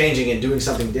changing and doing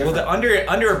something different. Well,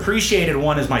 the underappreciated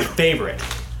one is my favorite.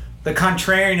 The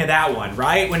contrarian to that one,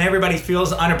 right? When everybody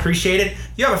feels unappreciated,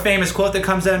 you have a famous quote that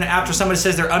comes in after somebody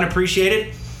says they're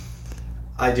unappreciated.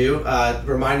 I do.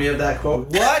 Remind me of that quote.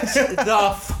 What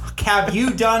the fuck have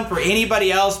you done for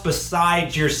anybody else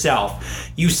besides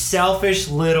yourself? You selfish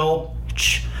little.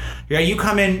 Yeah, you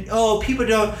come in. Oh, people.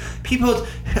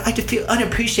 I just feel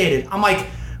unappreciated. I'm like,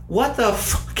 what the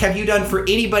fuck have you done for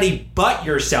anybody but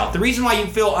yourself? The reason why you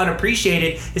feel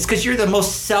unappreciated is because you're the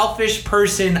most selfish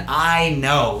person I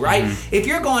know, right? Mm-hmm. If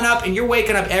you're going up and you're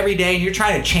waking up every day and you're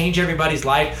trying to change everybody's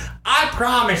life, I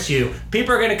promise you,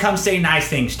 people are going to come say nice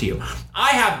things to you. I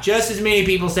have just as many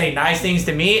people say nice things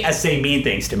to me as say mean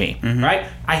things to me, right?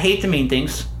 I hate the mean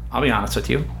things. I'll be honest with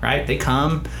you, right? They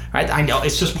come, right? I know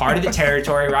it's just part of the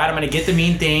territory, right? I'm going to get the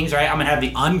mean things, right? I'm going to have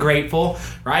the ungrateful,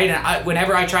 right? And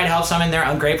whenever I try to help someone, they're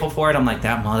ungrateful for it. I'm like,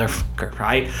 that motherfucker,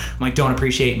 right? I'm like, don't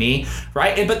appreciate me,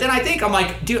 right? But then I think, I'm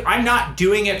like, dude, I'm not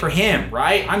doing it for him,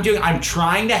 right? I'm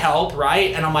trying to help,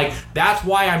 right? And I'm like, that's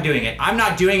why I'm doing it. I'm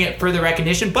not doing it for the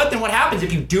recognition. But then what happens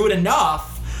if you do it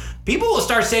enough, people will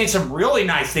start saying some really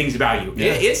nice things about you.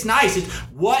 Yeah. It's nice. It's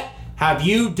what have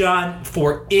you done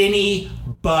for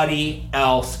anybody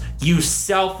else, you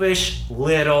selfish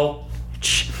little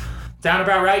Sound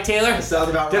about right, Taylor? It sounds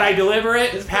about right. Did I deliver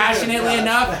it passionately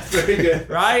enough? That's very good.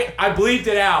 Right? I bleeped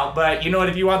it out, but you know what?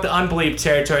 If you want the unbleeped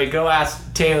territory, go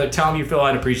ask Taylor. Tell him you feel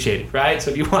unappreciated, right?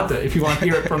 So if you want to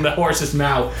hear it from the horse's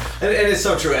mouth. And it's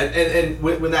so true. And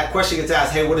when that question gets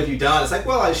asked, hey, what have you done? It's like,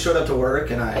 well, I showed up to work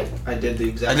and I did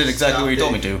exactly what you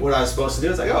told me to. What I was supposed to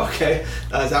do. It's like, oh, okay.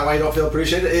 Is that why you don't feel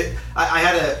appreciated? I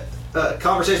had a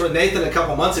conversation with Nathan a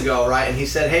couple months ago, right? And he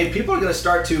said, hey, people are going to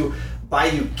start to buy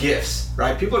you gifts,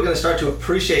 right? People are going to start to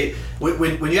appreciate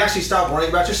when you actually stop worrying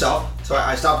about yourself. So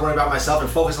I stopped worrying about myself and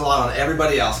focus a lot on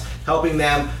everybody else, helping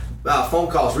them,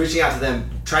 phone calls, reaching out to them,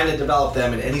 trying to develop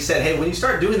them. And he said, hey, when you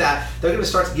start doing that, they're going to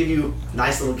start to give you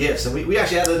nice little gifts. And we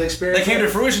actually had an experience. They came to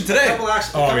fruition today. A couple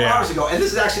hours ago. And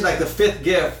this is actually like the 5th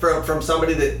gift from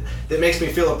somebody that makes me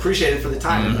feel appreciated for the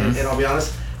time. Mm-hmm. And I'll be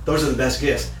honest, those are the best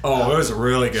gifts. Oh, it was a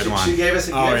really good one. She gave us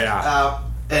a gift. Oh, yeah.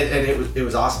 And it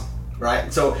was awesome.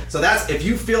 Right? So that's, if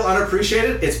you feel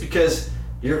unappreciated, it's because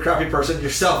you're a crappy person,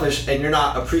 you're selfish, and you're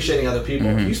not appreciating other people.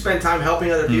 Mm-hmm. If you spend time helping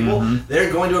other people,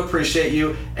 they're going to appreciate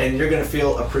you, and you're going to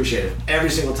feel appreciated every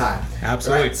single time.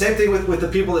 Absolutely. Right? Same thing with the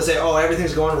people that say, oh,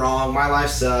 everything's going wrong, my life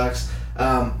sucks.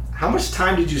 How much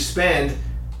time did you spend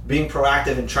being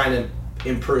proactive and trying to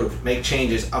improve, make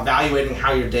changes, evaluating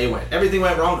how your day went? Everything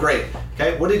went wrong, great.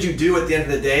 Okay, what did you do at the end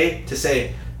of the day to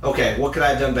say, okay, what could I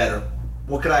have done better?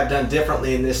 What could I have done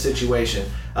differently in this situation?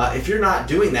 If you're not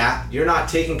doing that, you're not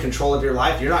taking control of your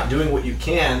life, you're not doing what you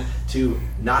can to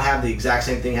not have the exact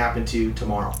same thing happen to you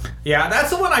tomorrow. Yeah, that's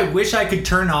the one I wish I could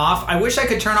turn off. I wish I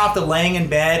could turn off the laying in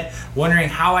bed, wondering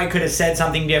how I could have said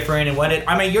something different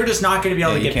and you're just not going to be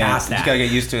able to get past that. You just got to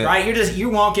get used to it. Right? You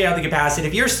won't get able to get past it.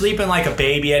 If you're sleeping like a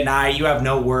baby at night, you have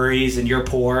no worries and you're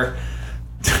poor.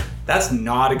 That's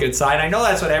not a good sign. I know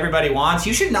that's what everybody wants.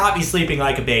 You should not be sleeping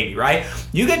like a baby, right?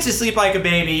 You get to sleep like a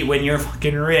baby when you're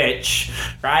fucking rich,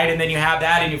 right? And then you have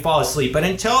that and you fall asleep. But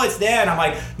until it's then, I'm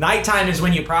like, nighttime is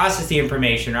when you process the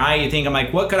information, right? You think, I'm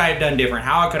like, what could I have done different?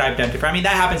 How could I have done different? I mean,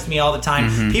 that happens to me all the time.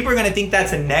 Mm-hmm. People are going to think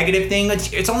that's a negative thing.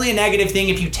 It's only a negative thing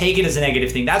if you take it as a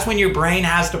negative thing. That's when your brain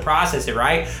has to process it,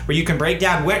 right? Where you can break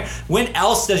down. When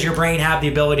else does your brain have the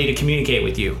ability to communicate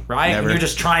with you, right? Never. When you're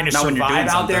just trying to survive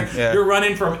out there. Yeah. You're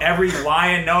running from every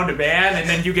lion known to man, and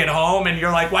then you get home and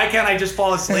you're like, why can't I just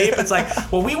fall asleep? It's like,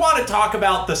 well, we want to talk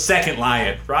about the second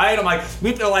lion, right? I'm like,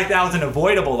 we feel like that was an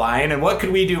avoidable lion, and what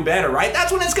could we do better, right?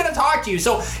 That's when it's going to talk to you.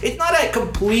 So it's not a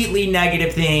completely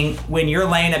negative thing when you're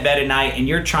laying in bed at night and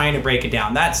you're trying to break it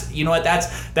down. That's, you know what,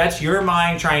 that's your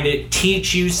mind trying to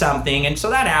teach you something. And so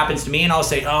that happens to me, and I'll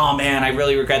say, oh man, I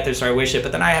really regret this, or I wish it.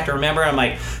 But then I have to remember, I'm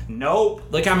like, nope,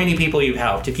 look how many people you've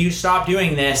helped. If you stop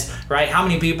doing this, right, how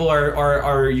many people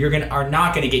are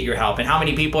not going to get your help, and how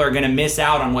many people are going to miss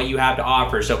out on what you have to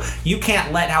offer. So you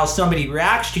can't let how somebody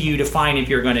reacts to you define if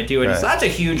you're going to do it. Right. So that's a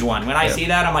huge one. When I see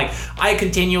that, I'm like, I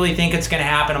continually think it's going to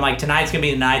happen. I'm like, tonight's going to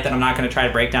be the night that I'm not going to try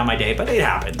to break down my day, but it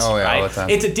happens. Oh yeah, right? all the time.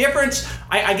 It's a difference.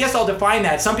 I guess I'll define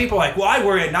that. Some people are like, well, I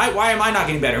worry at night. Why am I not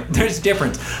getting better? There's a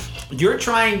difference. you're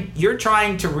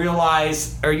trying to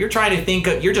realize, or you're trying to think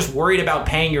you're just worried about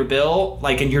paying your bill,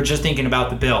 like, and you're just thinking about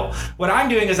the bill. What I'm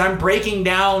doing is I'm breaking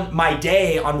down my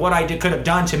day on what I could have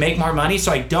done to make more money,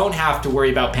 so I don't have to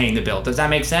worry about paying the bill. Does that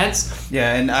make sense?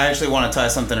 Yeah, and I actually want to tie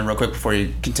something in real quick before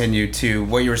you continue to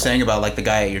what you were saying about like the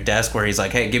guy at your desk where he's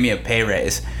like, hey, give me a pay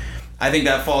raise. I think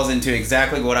that falls into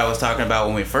exactly what I was talking about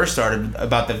when we first started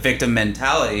about the victim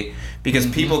mentality, because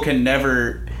people can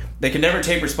never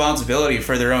take responsibility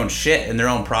for their own shit and their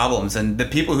own problems. And the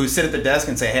people who sit at the desk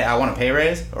and say, hey, I want a pay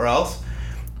raise or else,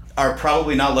 are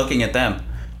probably not looking at them.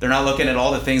 They're not looking at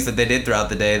all the things that they did throughout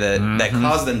the day that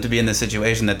caused them to be in the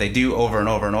situation that they do over and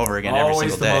over and over again every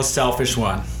single day. Always the most selfish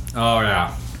one. Oh,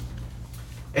 yeah.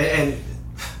 And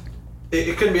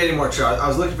it couldn't be any more true. I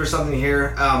was looking for something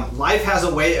here. Life has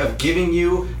a way of giving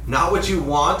you not what you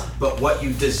want, but what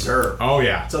you deserve. Oh,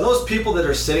 yeah. So those people that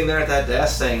are sitting there at that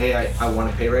desk saying, hey, I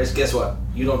want a pay raise, guess what?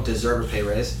 You don't deserve a pay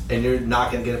raise, and you're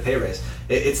not going to get a pay raise.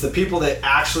 It's the people that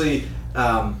actually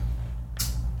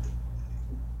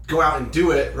go out and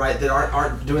do it, right, that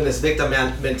aren't doing this victim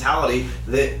mentality,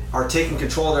 that are taking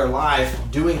control of their life,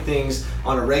 doing things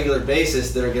on a regular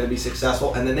basis that are going to be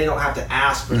successful, and then they don't have to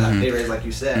ask for that pay raise like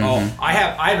you said. Oh, I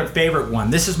have a favorite one.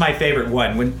 This is my favorite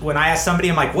one. When I ask somebody,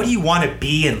 I'm like, what do you want to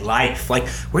be in life? Like,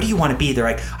 where do you want to be? They're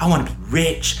like, I want to be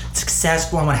rich,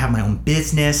 successful, I want to have my own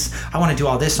business, I want to do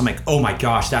all this. I'm like, oh my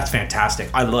gosh, that's fantastic.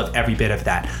 I love every bit of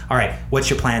that. All right, what's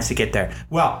your plans to get there?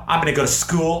 Well, I'm going to go to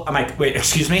school. I'm like, wait,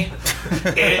 excuse me?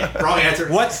 Wrong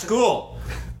answer. What school?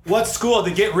 What school?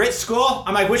 The get rich school?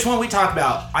 I'm like, which one we talk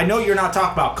about? I know you're not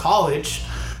talking about college.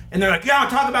 And they're like, yeah, I'm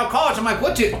talking about college. I'm like,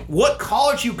 what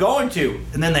college you going to?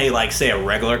 And then they like say a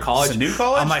regular college. It's a new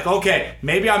college? I'm like, okay,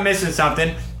 maybe I'm missing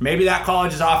something. Maybe that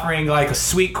college is offering like a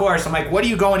sweet course. I'm like, what are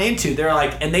you going into? They're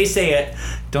like, and they say it,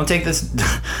 don't take this.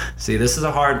 See, this is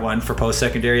a hard one for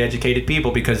post-secondary educated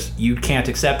people because you can't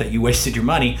accept that you wasted your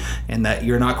money and that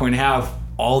you're not going to have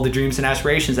all the dreams and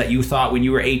aspirations that you thought when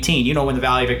you were 18. You know, when the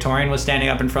Valedictorian was standing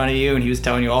up in front of you and he was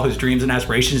telling you all his dreams and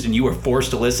aspirations and you were forced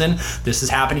to listen. This is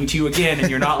happening to you again and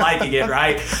you're not liking it,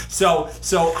 right? So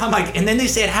I'm like, and then they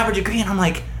say have a degree and I'm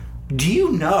like, do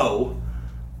you know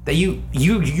that you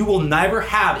will never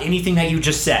have anything that you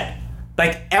just said?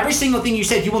 Like every single thing you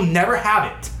said, you will never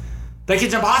have it. Like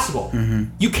it's impossible.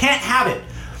 You can't have it.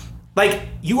 Like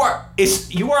you are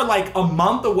like a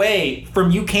month away from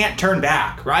you can't turn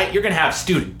back, right? You're gonna have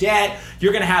student debt.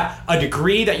 You're gonna have a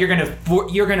degree that you're gonna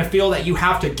feel that you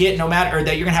have to get no matter, or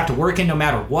that you're gonna have to work in no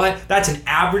matter what. That's an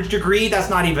average degree. That's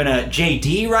not even a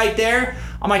JD right there.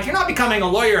 I'm like, you're not becoming a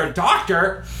lawyer or a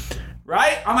doctor,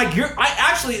 right? I'm like,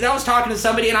 I was talking to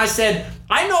somebody and I said,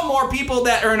 I know more people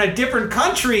that are in a different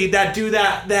country that do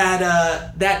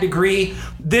that degree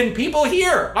than people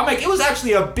here. I'm like, it was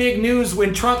actually a big news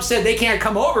when Trump said they can't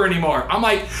come over anymore. I'm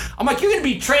like, you're gonna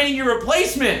be training your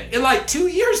replacement in like 2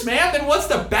 years, man. Then what's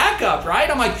the backup, right?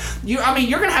 I'm like, you're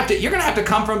gonna have to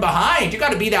come from behind. You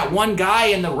got to be that one guy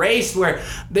in the race where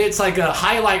it's like a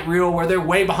highlight reel where they're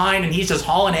way behind and he's just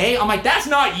hauling A. I'm like, that's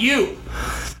not you.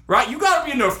 Right, you gotta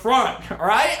be in the front. All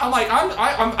right, I'm like,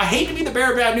 I hate to be the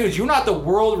bearer of bad news. You're not the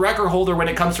world record holder when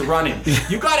it comes to running.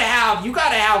 You gotta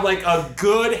have like a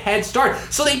good head start.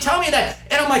 So they tell me that,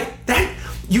 and I'm like, that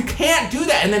you can't do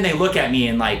that. And then they look at me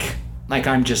and like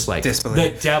I'm just like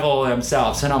disbelief. The devil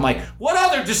themselves. And I'm like, what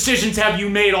other decisions have you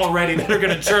made already that are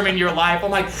gonna determine your life?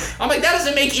 I'm like, that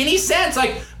doesn't make any sense.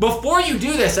 Like before you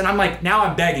do this, and I'm like, now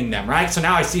I'm begging them, right? So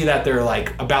now I see that they're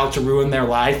like about to ruin their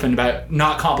life and about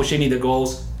not accomplish any of their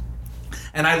goals.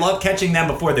 And I love catching them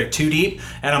before they're too deep.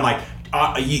 And I'm like,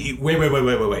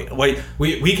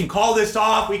 wait. We can call this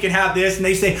off. We can have this. And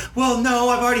they say, well, no,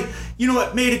 I've already,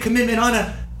 made a commitment on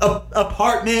a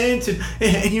apartment.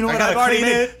 And you know what, I've already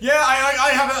made. Yeah,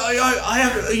 I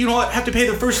have to pay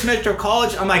the first semester of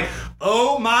college. I'm like,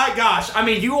 oh my gosh. I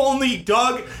mean, you only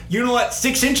dug,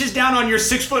 6 inches down on your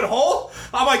 6-foot hole?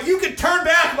 I'm like, you can turn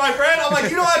back, my friend. I'm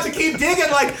like, you don't have to keep digging.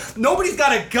 Like, nobody's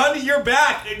got a gun to your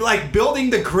back, like building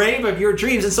the grave of your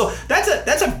dreams. And so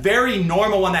that's a very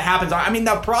normal one that happens. I mean,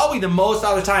 that probably the most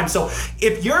all the time. So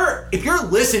if you're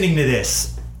listening to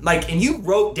this, like, and you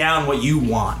wrote down what you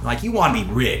want, like you want to be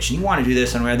rich and you want to do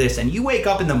this and wear this, and you wake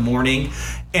up in the morning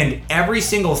and every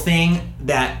single thing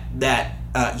that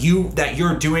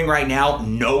you're doing right now,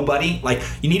 nobody, like,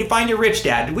 you need to find your rich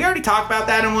dad. Did we already talk about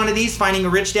that in one of these, finding a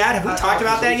rich dad? Have we talked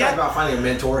about that yet? We talked about finding a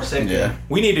mentor, same thing.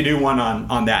 We need to do one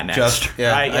on that next.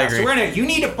 I agree. So you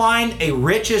need to find a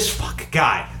rich as fuck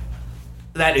guy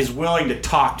that is willing to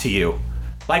talk to you.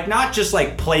 Like, not just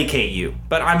like placate you,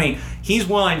 but I mean, he's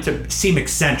willing to seem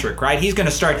eccentric, right? He's going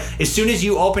to start, as soon as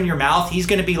you open your mouth, he's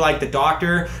going to be like the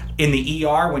doctor in the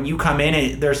ER when you come in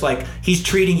and there's like, he's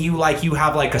treating you like you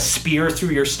have like a spear through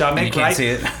your stomach, you can't right? see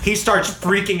it. He starts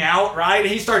freaking out, right?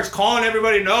 He starts calling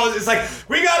everybody knows. It's like,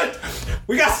 we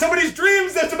got somebody's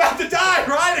dreams that's about to die,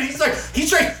 right? And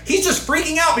he's just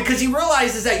freaking out because he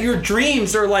realizes that your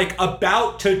dreams are like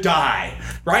about to die,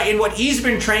 right? And what he's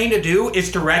been trained to do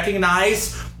is to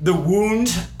recognize the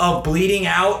wound of bleeding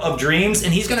out of dreams,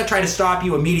 and he's going to try to stop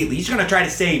you immediately. He's going to try to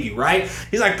save you, right?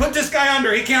 He's like, put this guy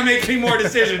under. He can't make any more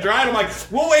decisions, right? I'm like,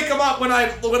 we'll wake him up when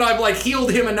I've like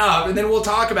healed him enough, and then we'll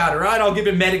talk about it, right? I'll give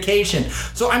him medication.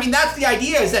 So, I mean, that's the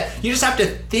idea, is that you just have to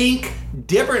think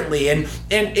differently, and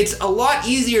it's a lot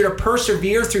easier to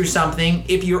persevere through something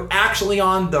if you're actually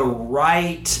on the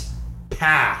right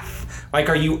path. Like,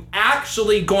 are you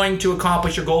actually going to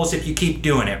accomplish your goals if you keep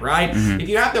doing it, right? Mm-hmm. If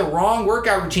you have the wrong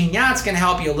workout routine, yeah, it's going to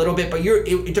help you a little bit, but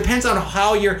it depends on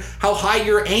how high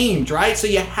you're aimed, right? So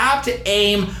you have to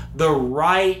aim the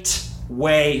right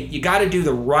way. You got to do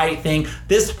the right thing.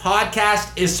 This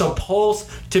podcast is supposed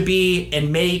to be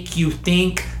and make you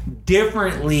think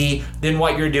differently than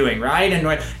what you're doing, right?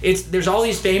 And there's all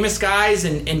these famous guys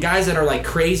and guys that are like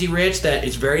crazy rich that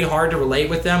it's very hard to relate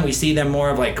with them. We see them more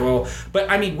of like, well, but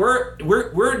I mean,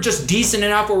 we're just decent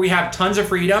enough where we have tons of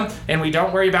freedom and we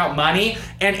don't worry about money,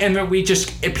 and we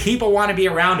just, people want to be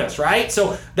around us, right?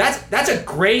 So that's a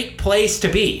great place to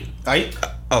be.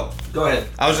 Go ahead.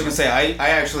 I was just gonna say, I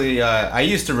actually I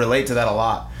used to relate to that a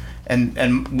lot,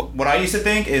 and what I used to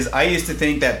think is, I used to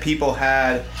think that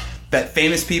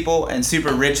famous people and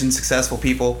super rich and successful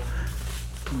people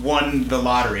won the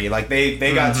lottery. Like they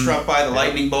got struck by the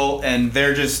lightning bolt, and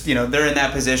they're just, they're in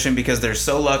that position because they're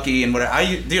so lucky and whatever.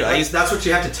 That's what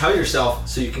you have to tell yourself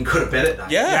so you can go to bed at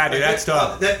night. Yeah, dude, that's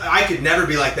tough. I could never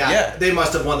be like that. Yeah. They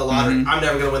must have won the lottery. Mm-hmm. I'm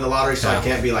never going to win the lottery, so I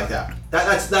can't be like that.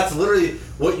 That's literally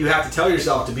what you have to tell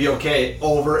yourself to be okay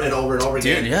over and over and over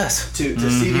again. Dude, yes. To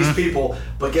see these people.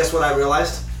 But guess what I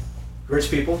realized? Rich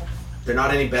people, they're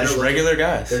not any better. Just regular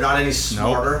guys. They're not any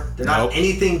smarter. Nope. They're not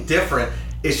anything different.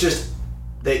 It's just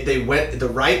they went the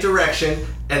right direction,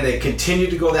 and they continued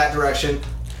to go that direction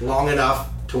long enough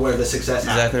to where the success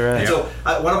happened. Exactly right. And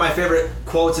so one of my favorite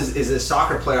quotes is a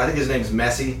soccer player. I think his name is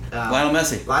Messi. Lionel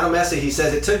Messi. Lionel Messi. He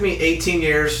says, "It took me 18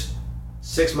 years,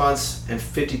 6 months, and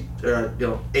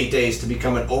 8 days to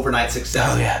become an overnight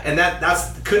success." Oh yeah. And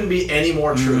that's couldn't be any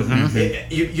more true.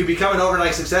 Mm-hmm. You become an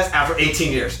overnight success after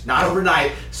 18 years, not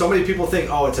overnight. So many people think,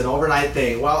 oh, it's an overnight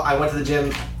thing. Well, I went to the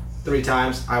gym 3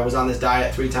 times. I was on this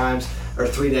diet 3 times or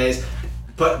 3 days.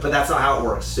 But that's not how it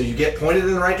works. So you get pointed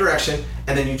in the right direction,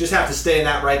 and then you just have to stay in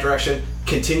that right direction,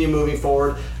 continue moving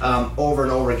forward over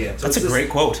and over again. So that's a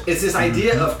great quote. It's this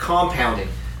idea of compounding.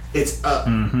 It's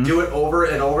do it over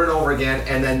and over and over again,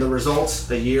 and then the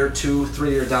results a year, 2, 3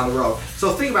 years down the road.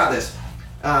 So think about this.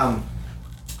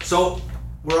 So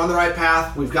we're on the right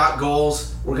path. We've got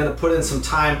goals. We're going to put in some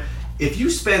time. If you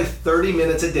spend 30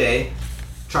 minutes a day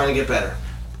trying to get better.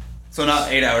 So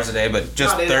not 8 hours a day, but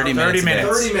just 30 minutes.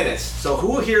 30 minutes. So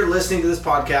who here listening to this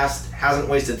podcast hasn't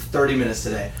wasted 30 minutes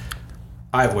today?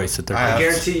 I've wasted 30 I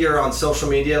minutes. guarantee you're on social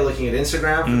media looking at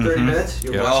Instagram for 30 minutes.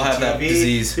 You're We watching all have TV. that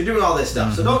disease. You're doing all this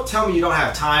stuff. So don't tell me you don't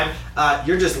have time.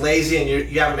 You're just lazy and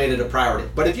you haven't made it a priority.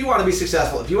 But if you want to be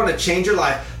successful, if you want to change your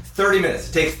life, 30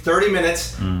 minutes. Take 30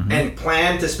 minutes and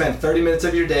plan to spend 30 minutes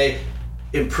of your day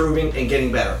improving and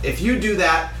getting better. If you do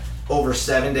that over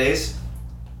 7 days,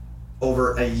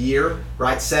 over a year,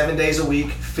 right? 7 days a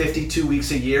week, 52 weeks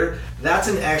a year. That's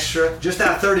an extra, just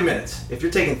that 30 minutes. If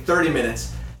you're taking 30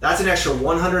 minutes, that's an extra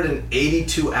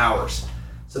 182 hours.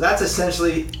 So that's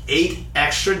essentially 8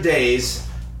 extra days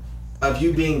of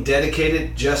you being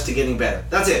dedicated just to getting better.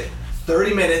 That's it.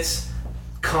 30 minutes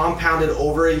compounded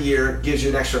over a year gives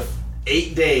you an extra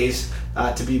 8 days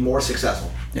to be more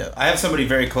successful. Yeah, I have somebody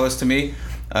very close to me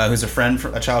who's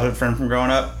a childhood friend from growing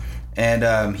up.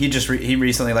 And he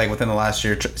recently, like within the last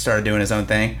year, started doing his own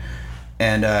thing.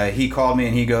 And he called me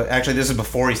and actually this is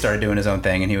before he started doing his own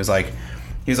thing. And he was like,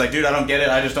 dude, I don't get it.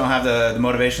 I just don't have the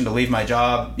motivation to leave my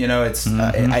job.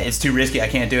 It's too risky. I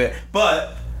can't do it.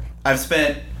 But I've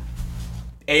spent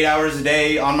 8 hours a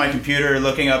day on my computer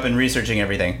looking up and researching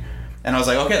everything. And I was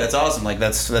like, okay, that's awesome. Like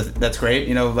that's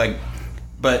great.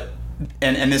 But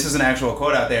and this is an actual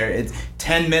quote out there. It's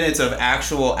 10 minutes of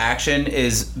actual action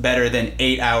is better than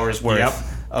 8 hours worth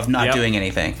of not doing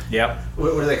anything. Yep.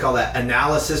 What do they call that?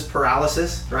 Analysis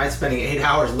paralysis, right? Spending 8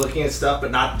 hours looking at stuff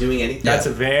but not doing anything. That's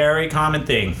a very common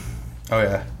thing. Oh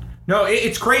yeah. No,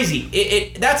 it's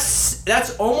crazy.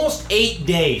 That's almost 8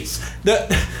 days.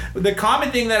 The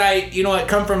common thing that I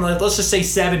come from, let's just say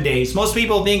 7 days. Most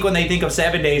people think when they think of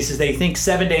 7 days is they think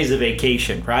 7 days of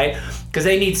vacation, right? Because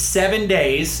they need 7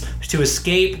 days to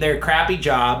escape their crappy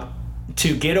job,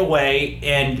 to get away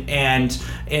and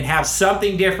have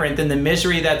something different than the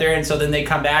misery that they're in. So then they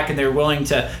come back and they're willing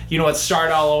to,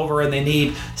 start all over, and they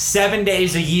need 7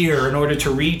 days a year in order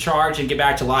to recharge and get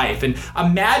back to life. And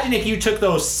imagine if you took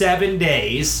those 7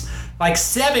 days, like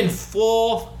 7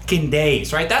 full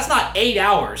days, right? That's not 8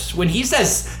 hours. When he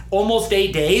says almost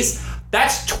 8 days,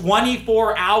 that's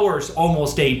 24 hours,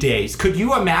 almost 8 days. Could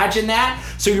you imagine that?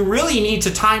 So you really need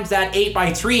to times that 8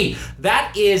 by 3.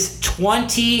 That is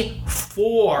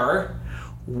 24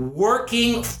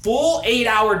 working full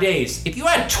 8-hour days. If you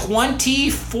had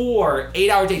 24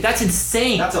 8-hour days, that's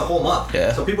insane. That's a whole month.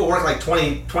 Yeah. So people work like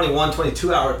 20, 21,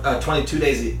 22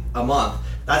 days a month.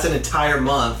 That's an entire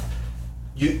month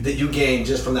that you gain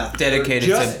just from that. Dedicated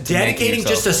just to dedicating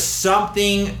just to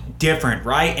something different,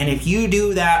 right? And if you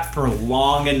do that for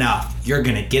long enough, you're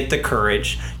gonna get the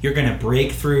courage. You're gonna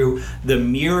break through. The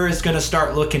mirror is gonna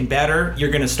start looking better. You're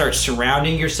gonna start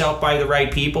surrounding yourself by the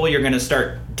right people. You're gonna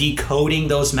start decoding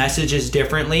those messages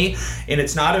differently. And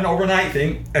it's not an overnight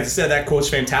thing. As I said, that quote's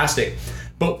fantastic.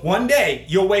 But one day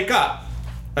you'll wake up.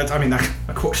 That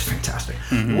quote is fantastic.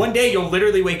 Mm-hmm. One day you'll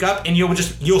literally wake up and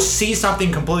you'll see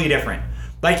something completely different.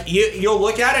 Like you'll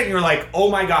look at it and you're like,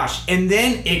 oh my gosh. And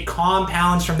then it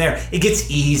compounds from there. It gets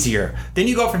easier. Then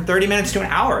you go from 30 minutes to an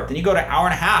hour. Then you go to an hour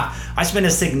and a half. I spend a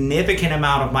significant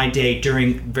amount of my day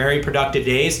during very productive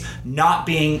days, not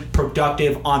being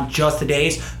productive on just the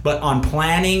days, but on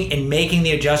planning and making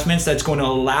the adjustments that's going to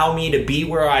allow me to be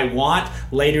where I want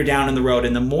later down in the road.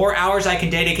 And the more hours I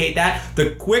can dedicate that,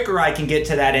 the quicker I can get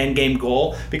to that end game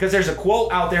goal. Because there's a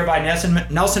quote out there by Nelson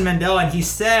Mandela, and he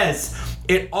says,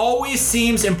 "It always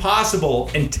seems impossible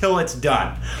until it's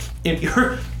done." If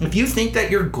you think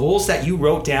that your goals that you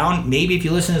wrote down, maybe if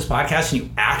you listen to this podcast and you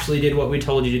actually did what we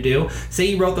told you to do, say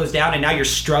you wrote those down and now you're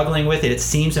struggling with it, it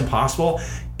seems impossible.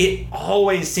 It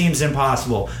always seems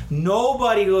impossible.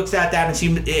 Nobody looks at that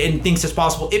and thinks it's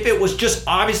possible. If it was just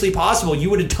obviously possible,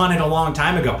 you would have done it a long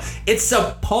time ago. It's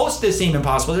supposed to seem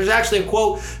impossible. There's actually a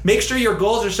quote, make sure your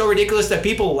goals are so ridiculous that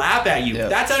people laugh at you. Yep.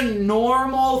 That's a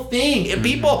normal thing. If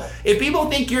people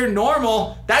think you're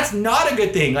normal, that's not a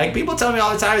good thing. Like people tell me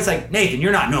all the time, it's like, Nathan,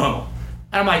 you're not normal.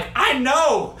 And I'm like, I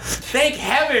know. Thank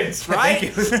heavens, right?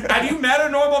 Thank you. Have you met a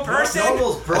normal person?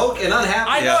 Normal's broke and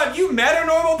unhappy. I know. Have you met a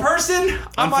normal person?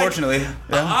 Unfortunately.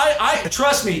 I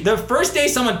trust me. The first day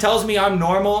someone tells me I'm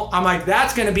normal, I'm like,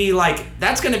 that's gonna be like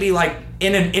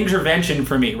in an intervention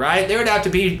for me, right? There would have to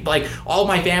be like all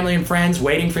my family and friends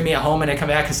waiting for me at home, and I come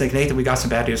back and say, Nathan, we got some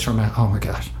bad news from me. Oh my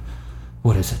gosh,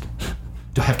 what is it?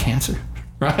 Do I have cancer?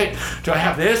 Right? Do I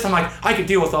have this? I'm like, I could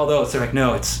deal with all those. They're like,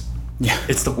 no, it's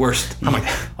the worst. I'm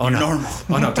like, oh no, normal.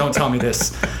 Oh no, don't tell me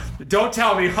this. Don't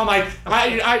tell me. I'm like,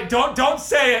 I don't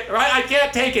say it, right? I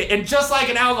can't take it. And just like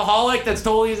an alcoholic that's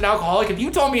told he's an alcoholic, if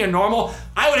you told me you're normal,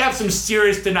 I would have some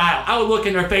serious denial. I would look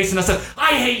in their face and I said,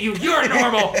 I hate you. You're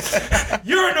normal.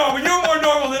 You're normal. You're more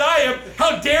normal than I am.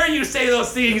 How dare you say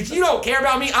those things? You don't care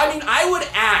about me. I mean, I would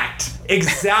act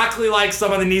exactly like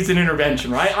someone that needs an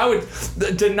intervention, right?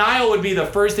 The denial would be the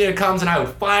first thing that comes, and I would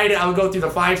fight it. I would go through the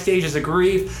 5 stages of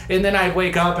grief, and then I'd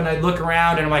wake up and I'd look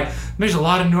around and I'm like, there's a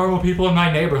lot of normal people in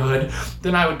my neighborhood.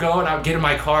 Then I would go and I would get in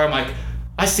my car. I'm like,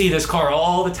 I see this car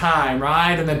all the time,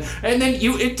 right? And then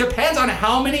it depends on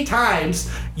how many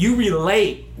times you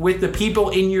relate with the people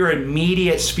in your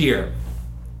immediate sphere.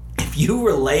 If you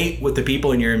relate with the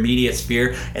people in your immediate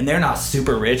sphere and they're not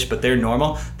super rich, but they're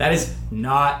normal, that is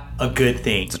not a good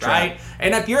thing, right?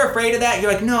 And if you're afraid of that,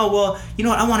 you're like, no, well, you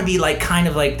know what? I want to be like kind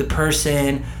of like the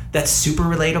person that's super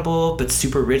relatable, but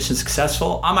super rich and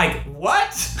successful. I'm like,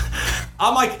 what?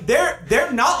 I'm like,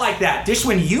 they're not like that. Just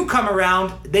when you come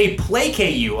around, they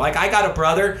placate you. Like I got a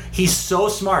brother, he's so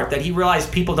smart that he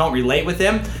realized people don't relate with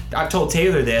him. I've told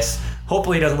Taylor this.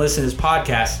 Hopefully he doesn't listen to his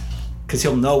podcast, because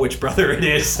he'll know which brother it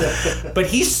is. But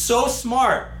he's so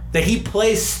smart that he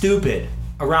plays stupid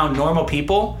around normal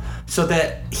people so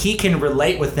that he can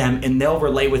relate with them and they'll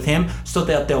relate with him, so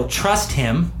that they'll trust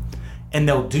him and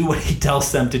they'll do what he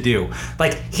tells them to do.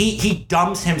 Like he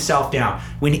dumbs himself down.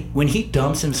 When he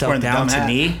dumbs himself down to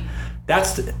me,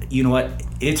 you know what?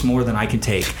 it's more than I can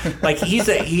take. Like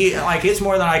it's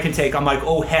more than I can take. I'm like,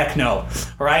 oh heck no,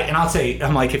 all right. And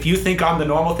I'm like, if you think I'm the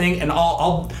normal thing, and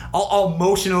I'll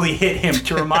emotionally hit him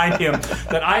to remind him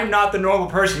that I'm not the normal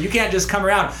person. You can't just come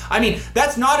around. I mean,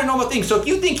 that's not a normal thing. So if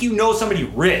you think you know somebody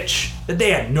rich, that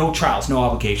they had no trials, no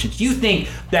obligations, you think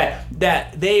that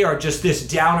they are just this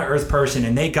down to earth person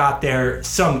and they got there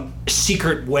some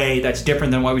secret way that's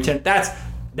different than what we tend.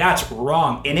 That's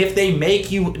wrong. And if they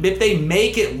make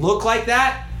it look like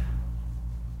that,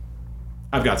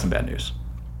 I've got some bad news.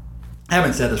 I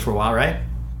haven't said this for a while, right?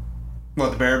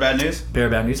 What, the bearer bad news? Bearer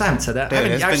bad news. I haven't said that. Dude, I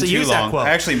haven't actually used that quote. I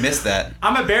actually missed that.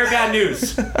 I'm a bearer bad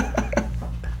news.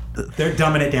 They're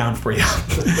dumbing it down for you.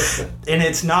 And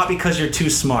it's not because you're too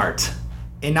smart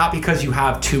and not because you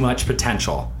have too much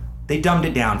potential. They dumbed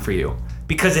it down for you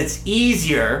because it's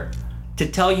easier to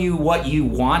tell you what you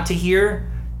want to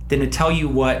hear than to tell you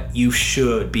what you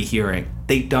should be hearing.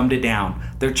 They dumbed it down.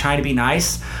 They're trying to be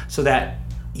nice so that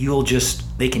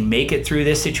they can make it through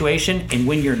this situation. And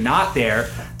when you're not there,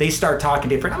 they start talking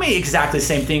different. I mean, exactly the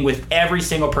same thing with every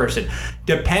single person.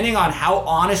 Depending on how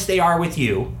honest they are with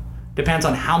you, depends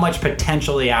on how much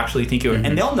potential they actually think you are. Mm-hmm.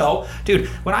 And they'll know, dude,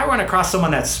 when I run across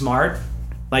someone that's smart,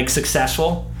 like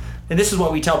successful, and this is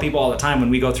what we tell people all the time when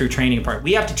we go through training part.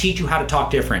 We have to teach you how to talk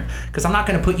different. Because I'm not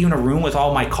going to put you in a room with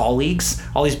all my colleagues,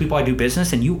 all these people I do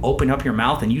business, and you open up your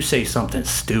mouth and you say something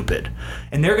stupid.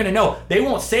 And they're going to know. They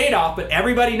won't say it off, but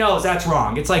everybody knows that's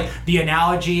wrong. It's like the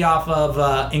analogy off of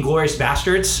Inglourious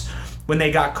Bastards when they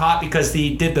got caught because they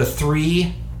did the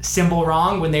 3 symbol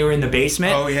wrong when they were in the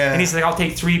basement. Oh, yeah. And he's like, I'll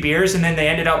take 3 beers. And then they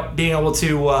ended up being able to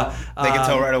they could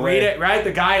tell right away. read it, right?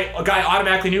 A guy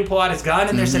automatically knew, pull out his gun.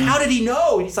 And they said, how did he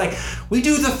know? And he's like, we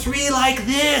do the 3 like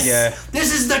this. Yeah.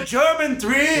 This is the German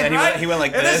 3, and right? He went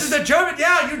like and this. This is the German,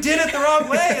 yeah, you did it the wrong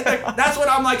way. And that's what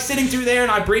I'm like sitting through there.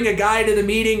 And I bring a guy to the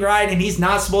meeting, right? And he's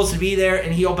not supposed to be there.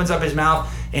 And he opens up his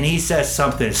mouth and he says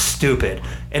something stupid.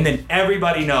 And then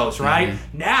everybody knows, right?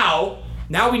 Mm-hmm.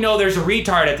 Now we know there's a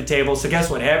retard at the table, so guess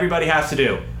what? Everybody has to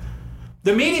do.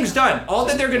 The meeting's done. All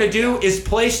that they're going to do is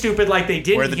play stupid like they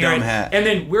didn't Wear the hear dumb it, hat. and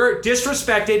then we're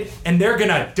disrespected, and they're going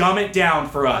to dumb it down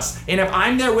for us. And if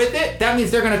I'm there with it, that means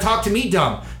they're going to talk to me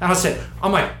dumb. And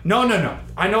I'm like, no.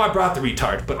 I know I brought the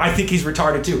retard, but I think he's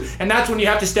retarded too. And that's when you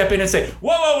have to step in and say,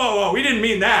 whoa, we didn't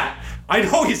mean that. I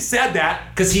know he said that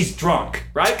because he's drunk,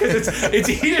 right? Because it's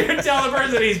easier to tell a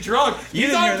person he's drunk.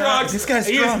 He's on drugs. This guy's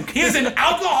drunk. He is an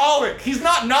alcoholic. He's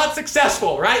not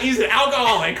successful, right? He's an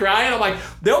alcoholic, right? And I'm like,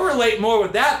 they'll relate more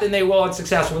with that than they will on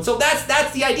successful. And so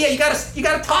that's the idea. You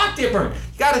gotta talk different.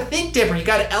 You gotta think different. You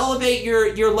gotta elevate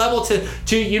your level to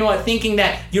thinking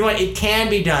that it can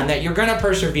be done, that you're gonna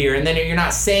persevere, and then you're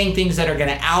not saying things that are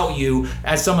gonna out you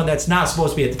as someone that's not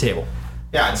supposed to be at the table.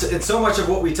 Yeah, it's so much of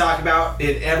what we talk about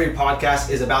in every podcast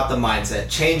is about the mindset,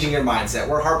 changing your mindset.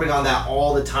 We're harping on that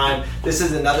all the time. This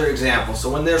is another example. So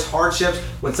when there's hardships,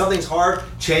 when something's hard,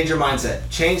 change your mindset.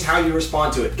 Change how you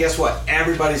respond to it. Guess what?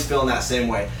 Everybody's feeling that same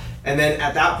way. And then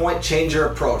at that point, change your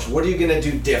approach. What are you gonna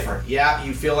do different? Yeah,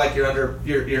 you feel like you're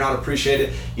not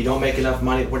appreciated, you don't make enough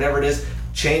money, whatever it is.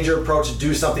 Change your approach,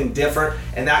 do something different,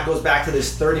 and that goes back to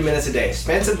this 30 minutes a day.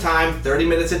 Spend some time, 30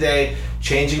 minutes a day,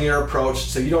 changing your approach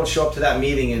so you don't show up to that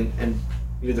meeting and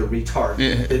you're the retard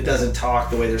that doesn't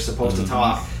talk the way they're supposed to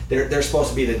talk. They're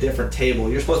supposed to be at a different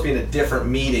table. You're supposed to be in a different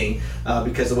meeting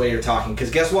because of the way you're talking. Because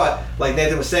guess what? Like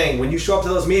Nathan was saying, when you show up to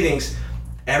those meetings,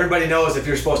 everybody knows if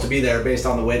you're supposed to be there based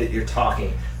on the way that you're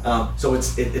talking. So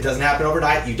it doesn't happen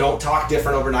overnight. You don't talk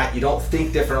different overnight. You don't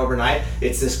think different overnight.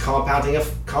 It's this compounding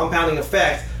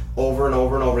effect over and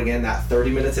over and over again. That 30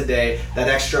 minutes a day, that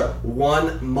extra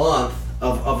 1 month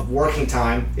of working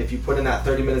time, if you put in that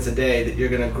 30 minutes a day, that you're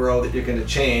going to grow, that you're going to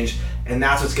change, and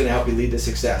that's what's going to help you lead to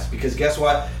success. Because guess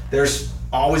what? There's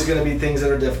always going to be things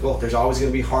that are difficult. There's always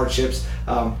going to be hardships,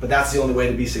 but that's the only way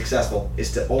to be successful,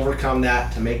 is to overcome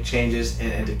that, to make changes,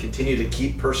 and to continue to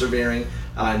keep persevering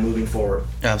and moving forward.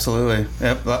 Absolutely.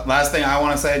 Yep. Last thing I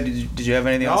want to say, did you have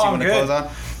anything else you want to close on?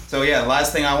 So yeah,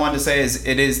 last thing I wanted to say is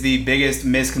it is the biggest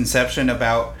misconception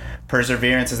about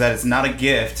perseverance is that it's not a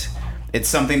gift. It's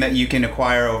something that you can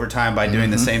acquire over time by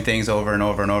doing the same things over and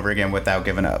over and over again without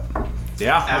giving up.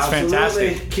 Yeah, that's Absolutely.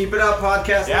 fantastic. Keep it up,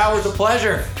 podcast. Yeah, it was a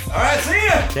pleasure. All right, see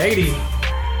ya. Take it easy.